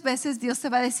 Muchas veces Dios te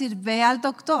va a decir, ve al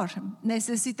doctor,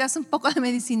 necesitas un poco de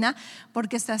medicina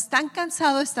porque estás tan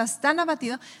cansado, estás tan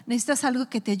abatido, necesitas algo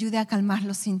que te ayude a calmar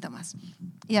los síntomas.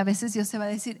 Y a veces Dios te va a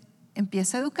decir,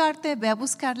 empieza a educarte, ve a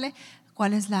buscarle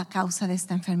cuál es la causa de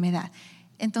esta enfermedad.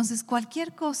 Entonces,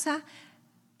 cualquier cosa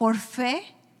por fe,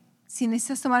 si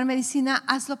necesitas tomar medicina,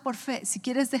 hazlo por fe. Si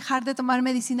quieres dejar de tomar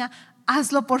medicina,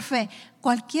 hazlo por fe.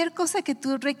 Cualquier cosa que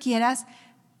tú requieras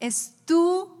es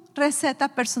tu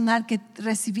receta personal que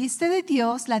recibiste de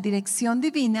Dios, la dirección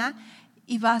divina,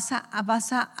 y vas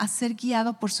a ser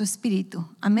guiado por su Espíritu.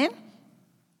 Amén.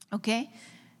 ¿Ok?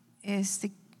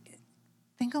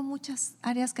 Tengo muchas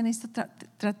áreas que necesito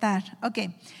tratar. Ok.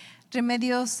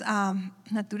 Remedios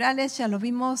naturales, ya lo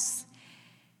vimos.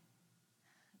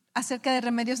 Acerca de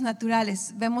remedios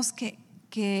naturales, vemos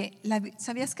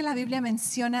 ¿sabías que la Biblia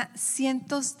menciona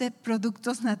cientos de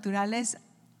productos naturales,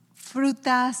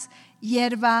 frutas,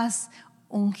 hierbas,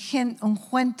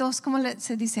 ungüentos? ¿Cómo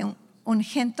se dice?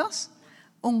 ¿Ungüentos?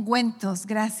 Ungüentos,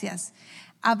 gracias.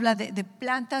 Habla de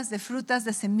plantas, de frutas,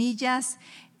 de semillas.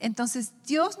 Entonces,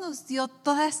 Dios nos dio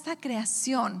toda esta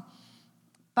creación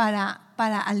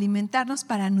para alimentarnos,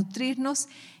 para nutrirnos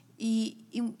y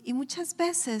muchas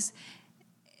veces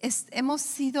hemos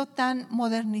sido tan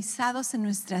modernizados en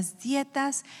nuestras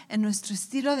dietas, en nuestro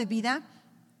estilo de vida,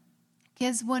 que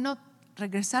es bueno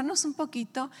regresarnos un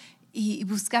poquito y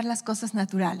buscar las cosas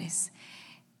naturales.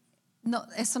 No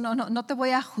te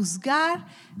voy a juzgar,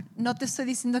 no te estoy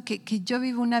diciendo que yo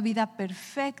vivo una vida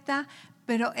perfecta,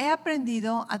 pero he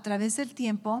aprendido a través del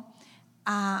tiempo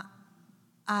a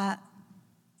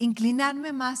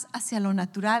inclinarme más hacia lo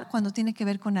natural cuando tiene que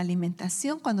ver con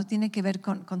alimentación, cuando tiene que ver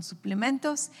con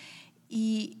suplementos.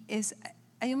 Y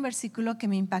hay un versículo que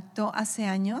me impactó hace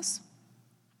años,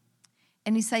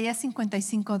 en Isaías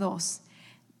 55:2.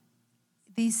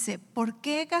 Dice, ¿por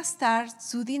qué gastar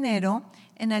su dinero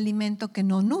en alimento que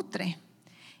no nutre?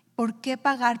 ¿Por qué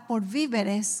pagar por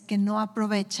víveres que no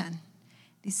aprovechan?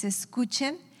 Dice,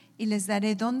 escuchen y les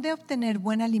daré dónde obtener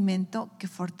buen alimento que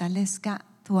fortalezca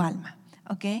tu alma.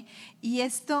 ¿Ok? Y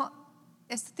esto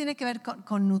tiene que ver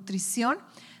con nutrición,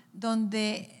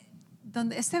 donde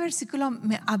este versículo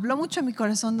me habló mucho a mi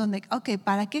corazón, donde, ok,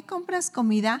 ¿para qué compras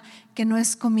comida que no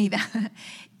es comida?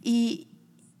 Y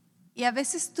a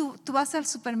veces tú vas al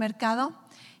supermercado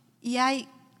y hay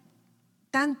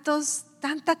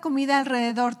tanta comida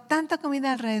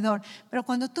alrededor, pero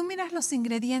cuando tú miras los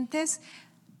ingredientes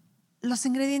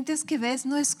que ves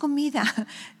no es comida,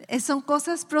 son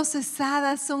cosas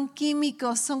procesadas, son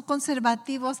químicos, son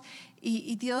conservativos,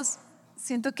 y Dios,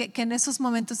 siento que en esos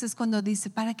momentos es cuando dice,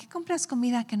 ¿para qué compras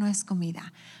comida que no es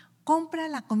comida? Compra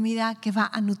la comida que va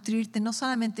a nutrirte, no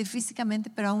solamente físicamente,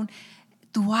 pero aún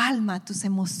tu alma, tus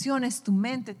emociones, tu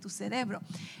mente, tu cerebro.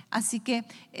 Así que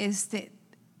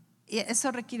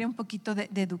eso requiere un poquito de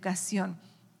educación.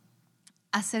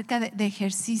 Acerca de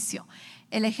ejercicio.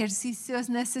 El ejercicio es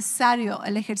necesario,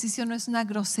 el ejercicio no es una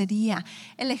grosería,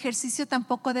 el ejercicio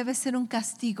tampoco debe ser un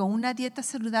castigo. Una dieta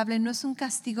saludable no es un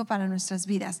castigo para nuestras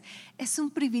vidas, es un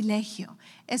privilegio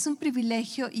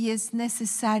y es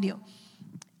necesario.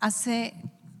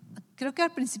 Creo que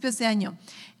a principios de año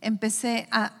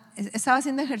estaba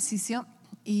haciendo ejercicio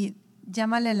y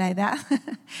llámale la edad,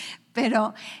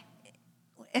 pero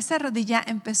esa rodilla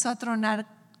empezó a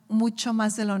tronar mucho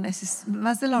más de lo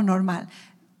normal.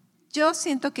 Yo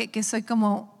siento que soy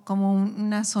como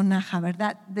una sonaja,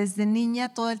 ¿verdad? Desde niña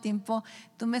todo el tiempo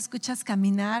tú me escuchas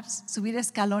caminar, subir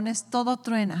escalones, todo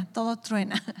truena.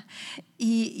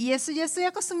 Y eso ya estoy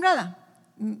acostumbrada.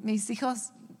 Mis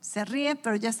hijos se ríen,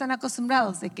 pero ya están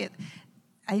acostumbrados de que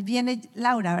ahí viene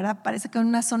Laura, ¿verdad? Parece que es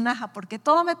una sonaja porque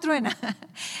todo me truena.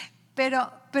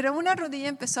 Pero una rodilla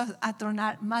empezó a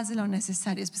tronar más de lo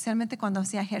necesario, especialmente cuando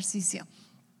hacía ejercicio.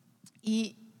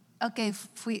 Y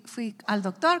fui al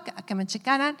doctor a que me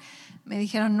checaran, me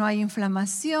dijeron no hay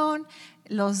inflamación,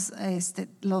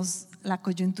 la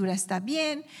coyuntura está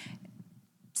bien,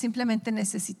 simplemente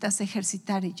necesitas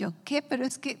ejercitar. Y yo, ¿qué? Pero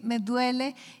es que me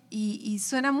duele y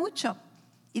suena mucho.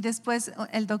 Y después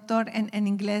el doctor en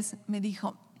inglés me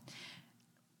dijo,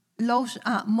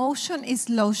 motion is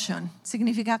lotion,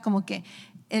 significa como que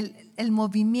el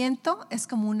movimiento es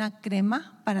como una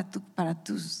crema para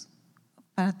tus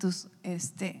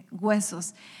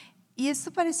huesos. Y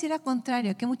esto pareciera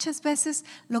contrario, que muchas veces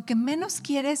lo que menos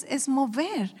quieres es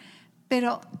mover,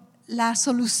 pero la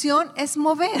solución es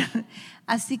mover.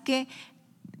 Así que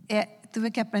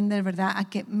tuve que aprender, ¿verdad?,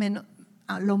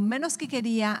 a lo menos que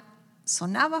quería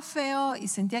sonaba feo y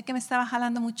sentía que me estaba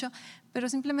jalando mucho, pero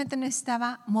simplemente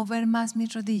necesitaba mover más mi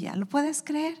rodilla. ¿Lo puedes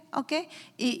creer? ¿Ok?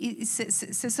 Y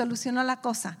se solucionó la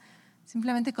cosa.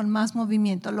 Simplemente con más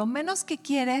movimiento. Lo menos que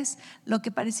quieres, lo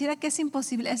que pareciera que es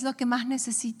imposible, es lo que más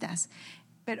necesitas.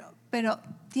 Pero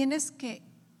tienes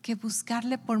que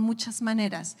buscarle por muchas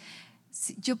maneras.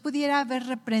 Si yo pudiera haber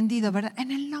reprendido, ¿verdad?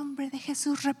 En el nombre de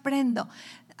Jesús reprendo.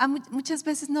 Muchas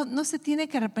veces no se tiene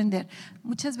que reprender.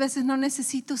 Muchas veces no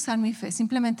necesito usar mi fe.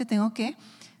 Simplemente tengo que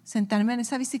sentarme en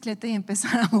esa bicicleta y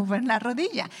empezar a mover la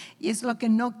rodilla. Y es lo que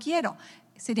no quiero.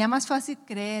 Sería más fácil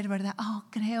creer, ¿verdad? Oh,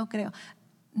 creo.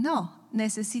 No,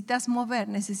 necesitas mover,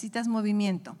 necesitas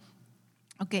movimiento.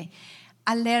 Ok,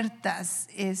 alertas.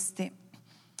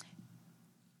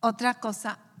 Otra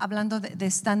cosa, hablando de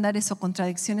estándares o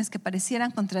contradicciones que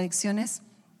parecieran contradicciones,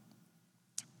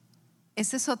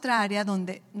 esa es otra área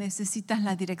donde necesitas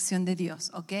la dirección de Dios,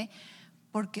 ¿ok?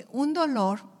 Porque un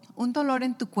dolor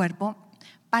en tu cuerpo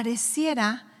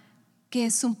pareciera que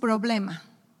es un problema,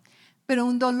 pero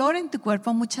un dolor en tu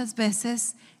cuerpo muchas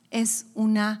veces es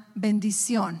una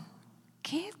bendición.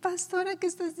 ¿Qué, pastora, qué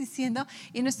estás diciendo?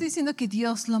 Y no estoy diciendo que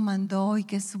Dios lo mandó y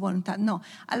que es su voluntad, no.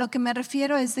 A lo que me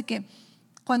refiero es de que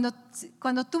cuando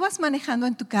tú vas manejando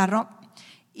en tu carro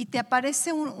y te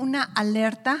aparece una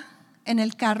alerta en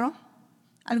el carro,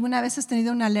 ¿alguna vez has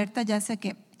tenido una alerta, ya sea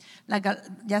que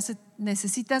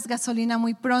necesitas gasolina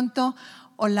muy pronto,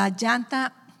 o la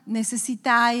llanta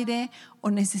necesita aire,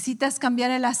 o necesitas cambiar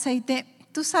el aceite?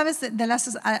 Tú sabes de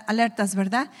las alertas,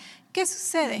 ¿verdad? ¿Qué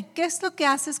sucede? ¿Qué es lo que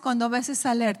haces cuando ves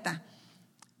esa alerta?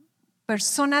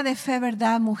 Persona de fe,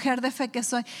 ¿verdad? Mujer de fe que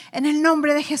soy, en el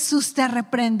nombre de Jesús te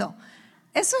reprendo.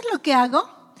 ¿Eso es lo que hago?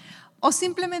 ¿O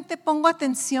simplemente pongo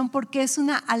atención porque es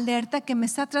una alerta que me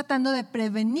está tratando de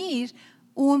prevenir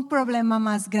un problema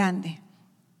más grande?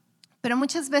 Pero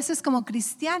muchas veces como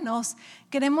cristianos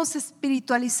queremos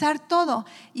espiritualizar todo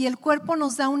y el cuerpo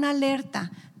nos da una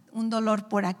alerta, un dolor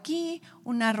por aquí,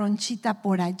 una ronchita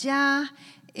por allá,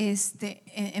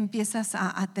 empiezas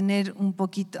a tener un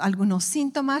poquito, algunos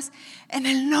síntomas. En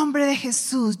el nombre de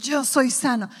Jesús, yo soy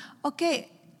sano. Ok,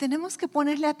 tenemos que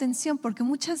ponerle atención porque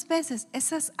muchas veces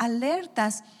esas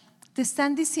alertas te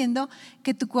están diciendo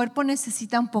que tu cuerpo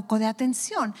necesita un poco de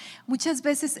atención. Muchas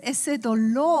veces ese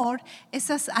dolor,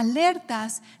 esas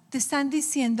alertas te están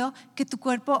diciendo que tu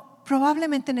cuerpo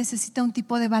probablemente necesita un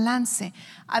tipo de balance.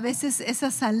 A veces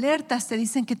esas alertas te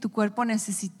dicen que tu cuerpo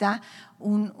necesita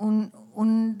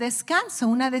un descanso,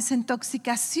 una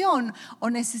desintoxicación.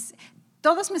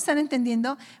 Todos me están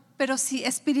entendiendo. Pero si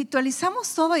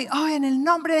espiritualizamos todo y en el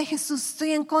nombre de Jesús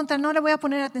estoy en contra, no le voy a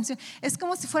poner atención. Es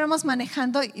como si fuéramos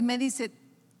manejando y me dice,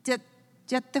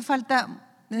 ya te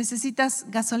falta, necesitas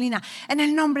gasolina. En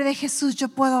el nombre de Jesús yo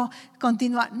puedo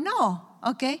continuar. No,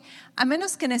 ¿ok? A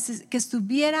menos que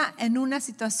estuviera en una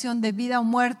situación de vida o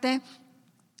muerte,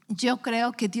 yo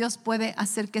creo que Dios puede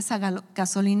hacer que esa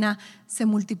gasolina se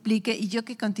multiplique y yo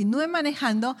que continúe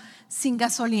manejando sin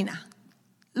gasolina.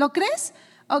 ¿Lo crees?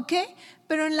 ¿Ok?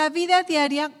 Pero en la vida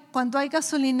diaria, cuando hay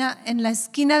gasolina en la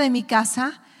esquina de mi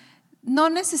casa, no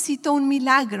necesito un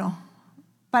milagro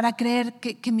para creer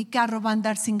que mi carro va a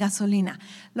andar sin gasolina.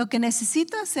 Lo que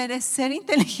necesito hacer es ser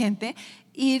inteligente,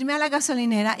 irme a la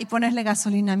gasolinera y ponerle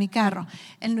gasolina a mi carro.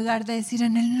 En lugar de decir,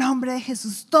 en el nombre de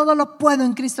Jesús, todo lo puedo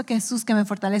en Cristo Jesús que me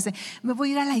fortalece. Me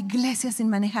voy a ir a la iglesia sin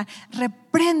manejar.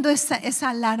 Reprendo esa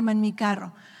alarma en mi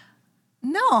carro.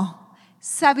 No,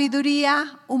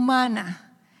 sabiduría humana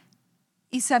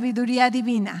y sabiduría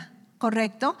divina,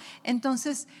 ¿correcto?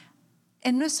 Entonces,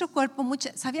 en nuestro cuerpo,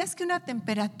 ¿sabías que una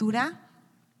temperatura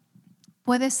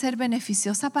puede ser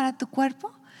beneficiosa para tu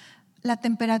cuerpo? La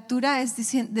temperatura es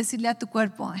decirle a tu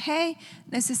cuerpo, hey,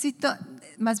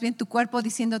 más bien tu cuerpo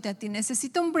diciéndote a ti,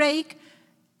 necesito un break,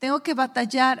 tengo que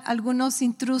batallar algunos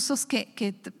intrusos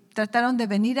que trataron de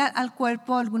venir al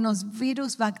cuerpo, algunos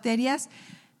virus, bacterias.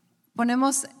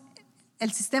 Ponemos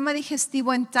el sistema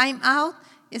digestivo en time out.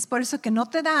 Es por eso que no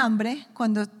te da hambre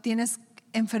cuando tienes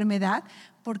enfermedad,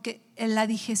 porque la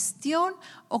digestión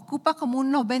ocupa como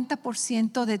un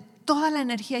 90% de toda la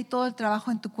energía y todo el trabajo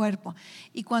en tu cuerpo.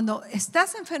 Y cuando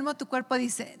estás enfermo, tu cuerpo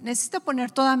dice, necesito poner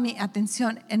toda mi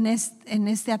atención en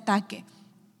este ataque.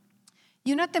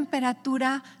 Y una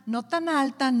temperatura no tan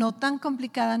alta, no tan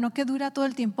complicada, no que dura todo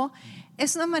el tiempo,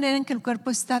 es una manera en que el cuerpo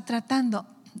está tratando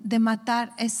de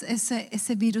matar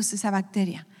ese virus, esa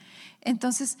bacteria.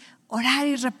 Entonces, orar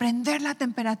y reprender la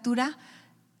temperatura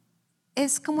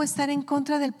es como estar en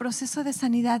contra del proceso de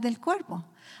sanidad del cuerpo.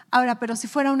 Ahora, pero si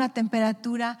fuera una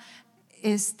temperatura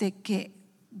que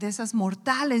de esas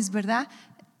mortales, ¿verdad?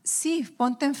 Sí,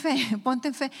 ponte en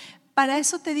fe. Para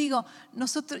eso te digo,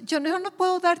 yo no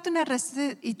puedo darte una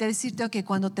receta y decirte, ok,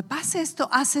 cuando te pase esto,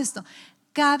 haz esto.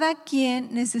 Cada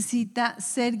quien necesita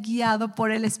ser guiado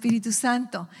por el Espíritu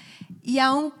Santo. Y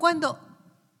aun cuando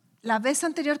la vez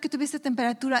anterior que tuviste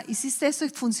temperatura, hiciste eso y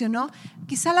funcionó,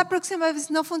 quizá la próxima vez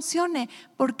no funcione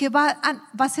porque va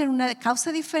a ser una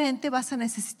causa diferente, vas a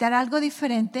necesitar algo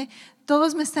diferente.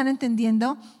 Todos me están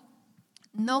entendiendo.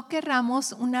 No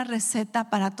querramos una receta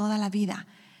para toda la vida.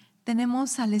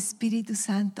 Tenemos al Espíritu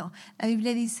Santo. La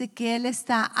Biblia dice que Él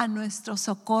está a nuestro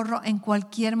socorro en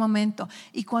cualquier momento.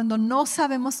 Y cuando no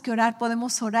sabemos qué orar,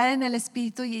 podemos orar en el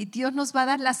Espíritu y Dios nos va a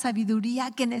dar la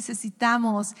sabiduría que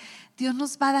necesitamos. Dios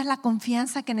nos va a dar la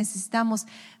confianza que necesitamos.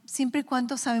 Siempre y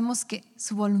cuando sabemos que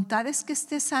su voluntad es que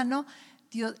esté sano,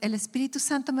 el Espíritu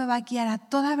Santo me va a guiar a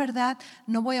toda verdad.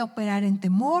 No voy a operar en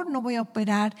temor, no voy a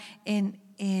operar en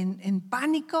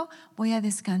pánico, voy a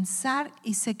descansar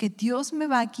y sé que Dios me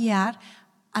va a guiar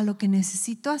a lo que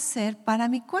necesito hacer para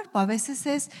mi cuerpo. A veces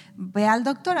es, ve al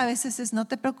doctor, a veces es, no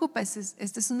te preocupes,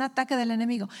 este es un ataque del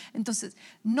enemigo. Entonces,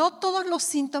 no todos los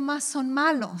síntomas son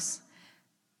malos.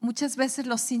 Muchas veces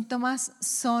los síntomas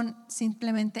son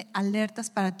simplemente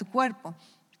alertas para tu cuerpo,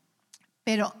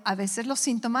 pero a veces los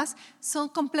síntomas son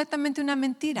completamente una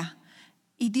mentira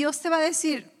y Dios te va a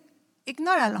decir,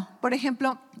 ignóralo. Por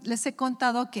ejemplo, les he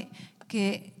contado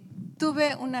que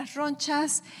tuve unas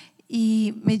ronchas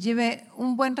y me llevé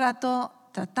un buen rato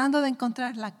tratando de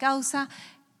encontrar la causa,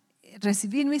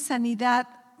 recibir mi sanidad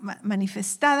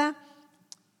manifestada,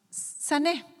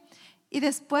 sané. Y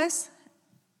después,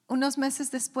 unos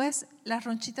meses después, las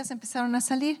ronchitas empezaron a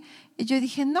salir y yo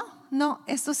dije, no,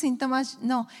 estos síntomas,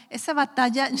 no, esa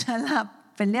batalla ya la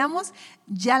peleamos,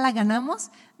 ya la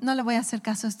ganamos, no le voy a hacer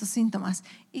caso a estos síntomas.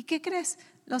 ¿Y qué crees?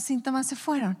 Los síntomas se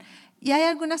fueron. Y hay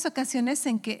algunas ocasiones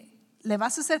en que le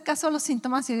vas a hacer caso a los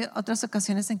síntomas y hay otras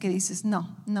ocasiones en que dices,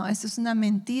 no, esto es una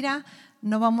mentira,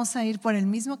 no vamos a ir por el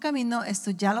mismo camino,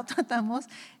 esto ya lo tratamos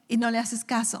y no le haces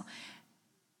caso.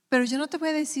 Pero yo no te voy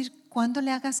a decir cuándo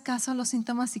le hagas caso a los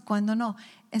síntomas y cuándo no.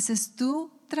 Ese es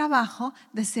tu trabajo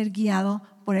de ser guiado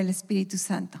por el Espíritu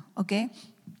Santo, ¿ok?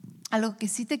 Algo que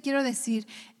sí te quiero decir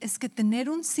es que tener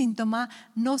un síntoma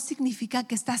no significa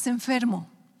que estás enfermo.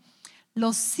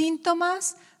 Los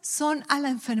síntomas son a la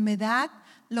enfermedad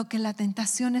lo que la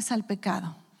tentación es al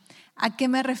pecado. ¿A qué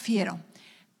me refiero?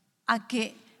 A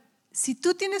que si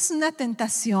tú tienes una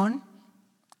tentación,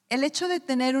 el hecho de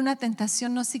tener una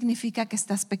tentación no significa que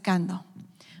estás pecando.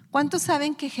 ¿Cuántos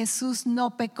saben que Jesús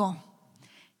no pecó?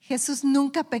 Jesús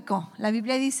nunca pecó. La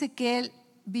Biblia dice que Él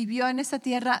vivió en esta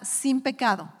tierra sin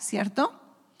pecado, ¿cierto?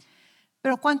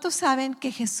 Pero ¿cuántos saben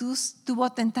que Jesús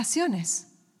tuvo tentaciones?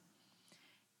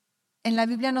 En la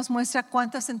Biblia nos muestra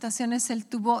cuántas tentaciones Él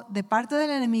tuvo de parte del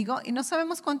enemigo y no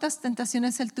sabemos cuántas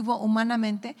tentaciones Él tuvo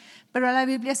humanamente, pero la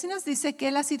Biblia sí nos dice que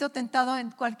Él ha sido tentado en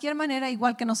cualquier manera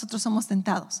igual que nosotros somos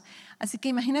tentados. Así que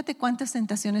imagínate cuántas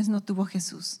tentaciones no tuvo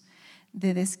Jesús.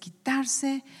 De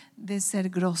desquitarse, de ser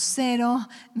grosero,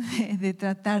 de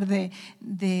tratar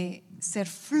de ser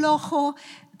flojo.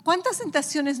 ¿Cuántas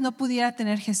tentaciones no pudiera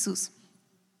tener Jesús?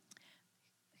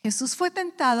 Jesús fue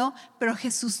tentado, pero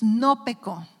Jesús no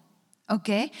pecó. ¿Ok?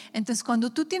 Entonces,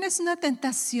 cuando tú tienes una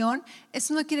tentación,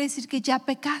 eso no quiere decir que ya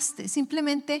pecaste.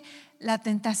 Simplemente la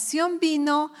tentación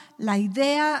vino, la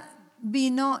idea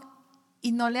vino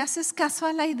y no le haces caso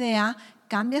a la idea,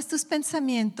 cambias tus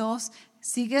pensamientos,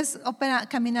 sigues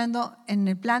caminando en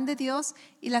el plan de Dios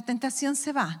y la tentación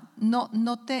se va.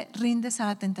 No te rindes a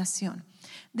la tentación.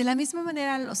 De la misma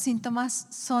manera, los síntomas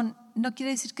no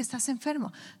quiere decir que estás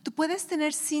enfermo. Tú puedes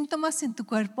tener síntomas en tu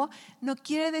cuerpo, no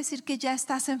quiere decir que ya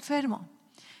estás enfermo.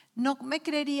 No me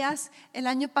creerías el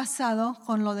año pasado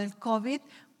con lo del COVID,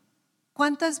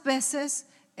 cuántas veces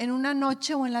en una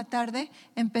noche o en la tarde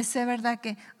empecé, ¿verdad?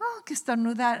 Que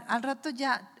estornudar, al rato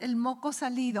ya el moco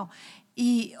salido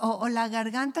o la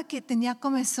garganta que tenía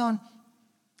comezón.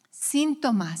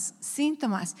 Síntomas.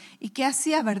 ¿Y qué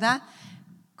hacía, verdad?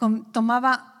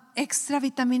 Tomaba extra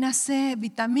vitamina C,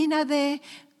 vitamina D,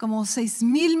 como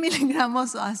 6,000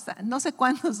 miligramos o hasta no sé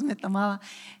cuántos me tomaba.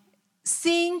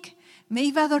 Zinc, me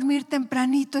iba a dormir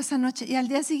tempranito esa noche y al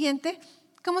día siguiente,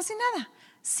 como si nada.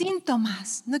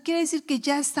 Síntomas, no quiere decir que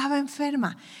ya estaba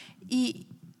enferma. Y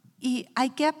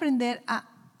hay que aprender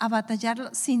a batallar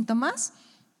los síntomas.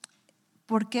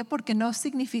 ¿Por qué? Porque no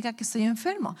significa que estoy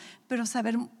enfermo, pero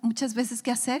saber muchas veces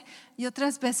qué hacer y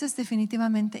otras veces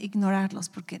definitivamente ignorarlos,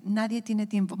 porque nadie tiene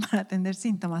tiempo para atender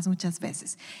síntomas muchas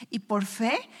veces. Y por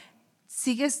fe,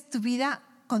 sigues tu vida,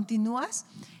 continúas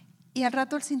y al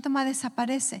rato el síntoma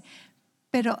desaparece.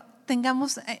 Pero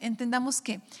entendamos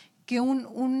que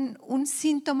un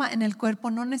síntoma en el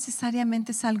cuerpo no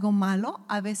necesariamente es algo malo,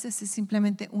 a veces es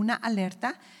simplemente una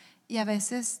alerta y a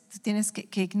veces tienes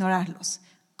que ignorarlos.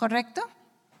 ¿Correcto?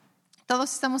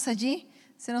 Todos estamos allí,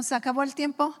 se nos acabó el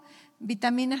tiempo.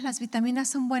 Vitaminas, las vitaminas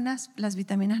son buenas, las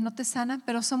vitaminas no te sanan,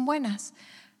 pero son buenas.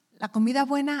 La comida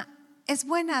buena es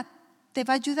buena, te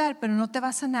va a ayudar, pero no te va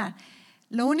a sanar.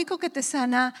 Lo único que te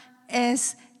sana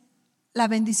es la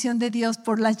bendición de Dios.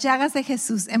 Por las llagas de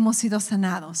Jesús hemos sido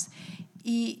sanados.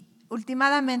 Y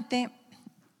últimamente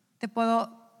te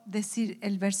puedo decir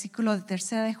el versículo de 3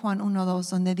 de Juan 1:2,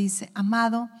 donde dice: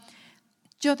 amado,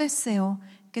 yo deseo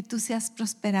que tú seas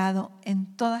prosperado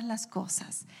en todas las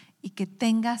cosas y que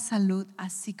tengas salud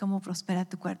así como prospera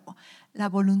tu cuerpo. La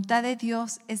voluntad de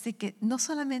Dios es de que no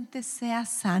solamente seas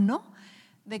sano,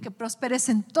 de que prosperes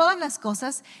en todas las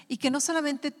cosas y que no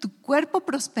solamente tu cuerpo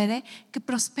prospere, que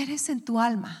prosperes en tu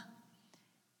alma.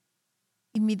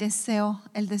 Y mi deseo,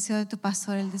 el deseo de tu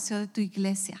pastor, el deseo de tu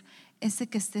iglesia es de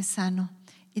que estés sano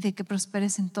y de que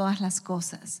prosperes en todas las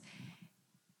cosas.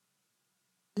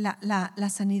 La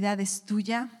sanidad es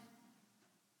tuya,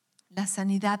 la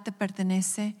sanidad te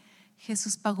pertenece.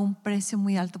 Jesús pagó un precio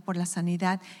muy alto por la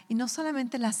sanidad, y no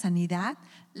solamente la sanidad,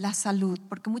 la salud,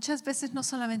 porque muchas veces no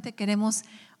solamente queremos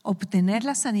obtener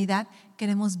la sanidad,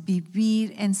 queremos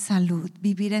vivir en salud,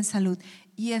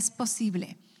 y es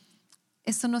posible.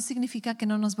 Esto no significa que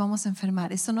no nos vamos a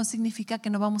enfermar, esto no significa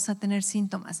que no vamos a tener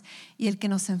síntomas. Y el que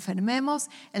nos enfermemos,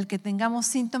 el que tengamos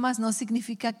síntomas, no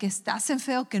significa que estás en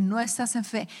fe o que no estás en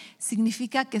fe.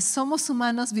 Significa que somos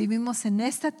humanos, vivimos en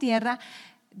esta tierra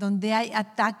donde hay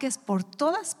ataques por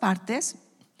todas partes,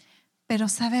 pero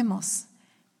sabemos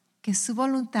que su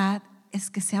voluntad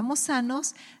es que seamos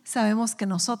sanos. Sabemos que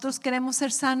nosotros queremos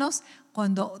ser sanos.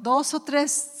 Cuando 2 o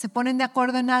 3 se ponen de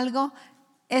acuerdo en algo,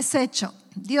 es hecho.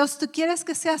 Dios, ¿tú quieres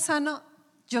que sea sano?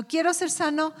 Yo quiero ser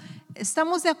sano.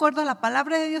 estamos de acuerdo, la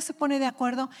palabra de Dios se pone de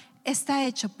acuerdo, está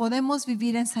hecho, podemos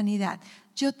vivir en sanidad.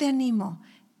 Yo te animo,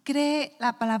 cree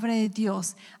la palabra de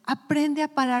Dios, aprende a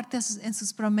pararte en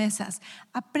sus promesas,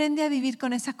 aprende a vivir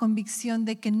con esa convicción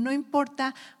de que no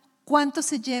importa cuánto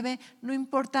se lleve, no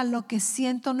importa lo que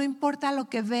siento, no importa lo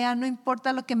que vea, no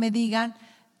importa lo que me digan,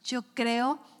 yo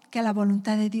creo que la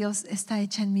voluntad de Dios está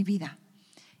hecha en mi vida.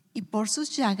 Y por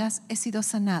sus llagas he sido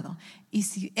sanado. Y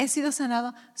si he sido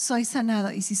sanado, soy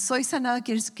sanado. Y si soy sanado,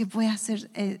 quiere decir que voy a ser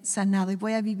sanado y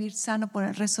voy a vivir sano por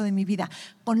el resto de mi vida.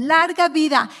 Con larga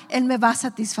vida, Él me va a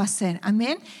satisfacer.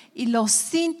 Amén. Y los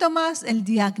síntomas, el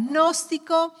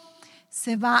diagnóstico,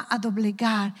 se va a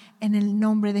doblegar en el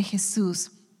nombre de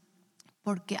Jesús.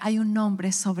 Porque hay un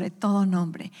nombre sobre todo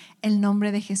nombre, el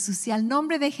nombre de Jesús. Y al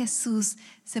nombre de Jesús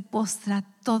se postra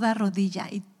toda rodilla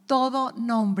y todo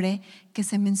nombre que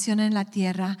se menciona en la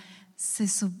tierra se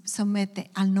somete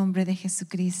al nombre de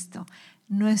Jesucristo,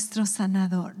 nuestro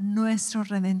sanador, nuestro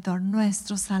redentor,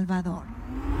 nuestro salvador.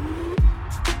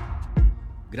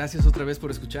 Gracias otra vez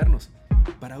por escucharnos.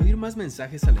 Para oír más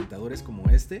mensajes alentadores como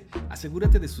este,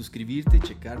 asegúrate de suscribirte y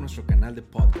checar nuestro canal de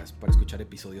podcast para escuchar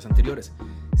episodios anteriores.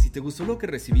 Si te gustó lo que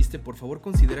recibiste, por favor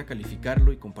considera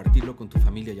calificarlo y compartirlo con tu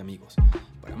familia y amigos.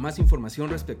 Para más información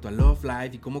respecto a Love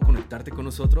Life y cómo conectarte con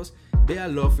nosotros, ve a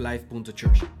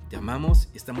lovelife.church. Te amamos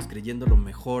y estamos creyendo lo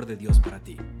mejor de Dios para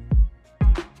ti.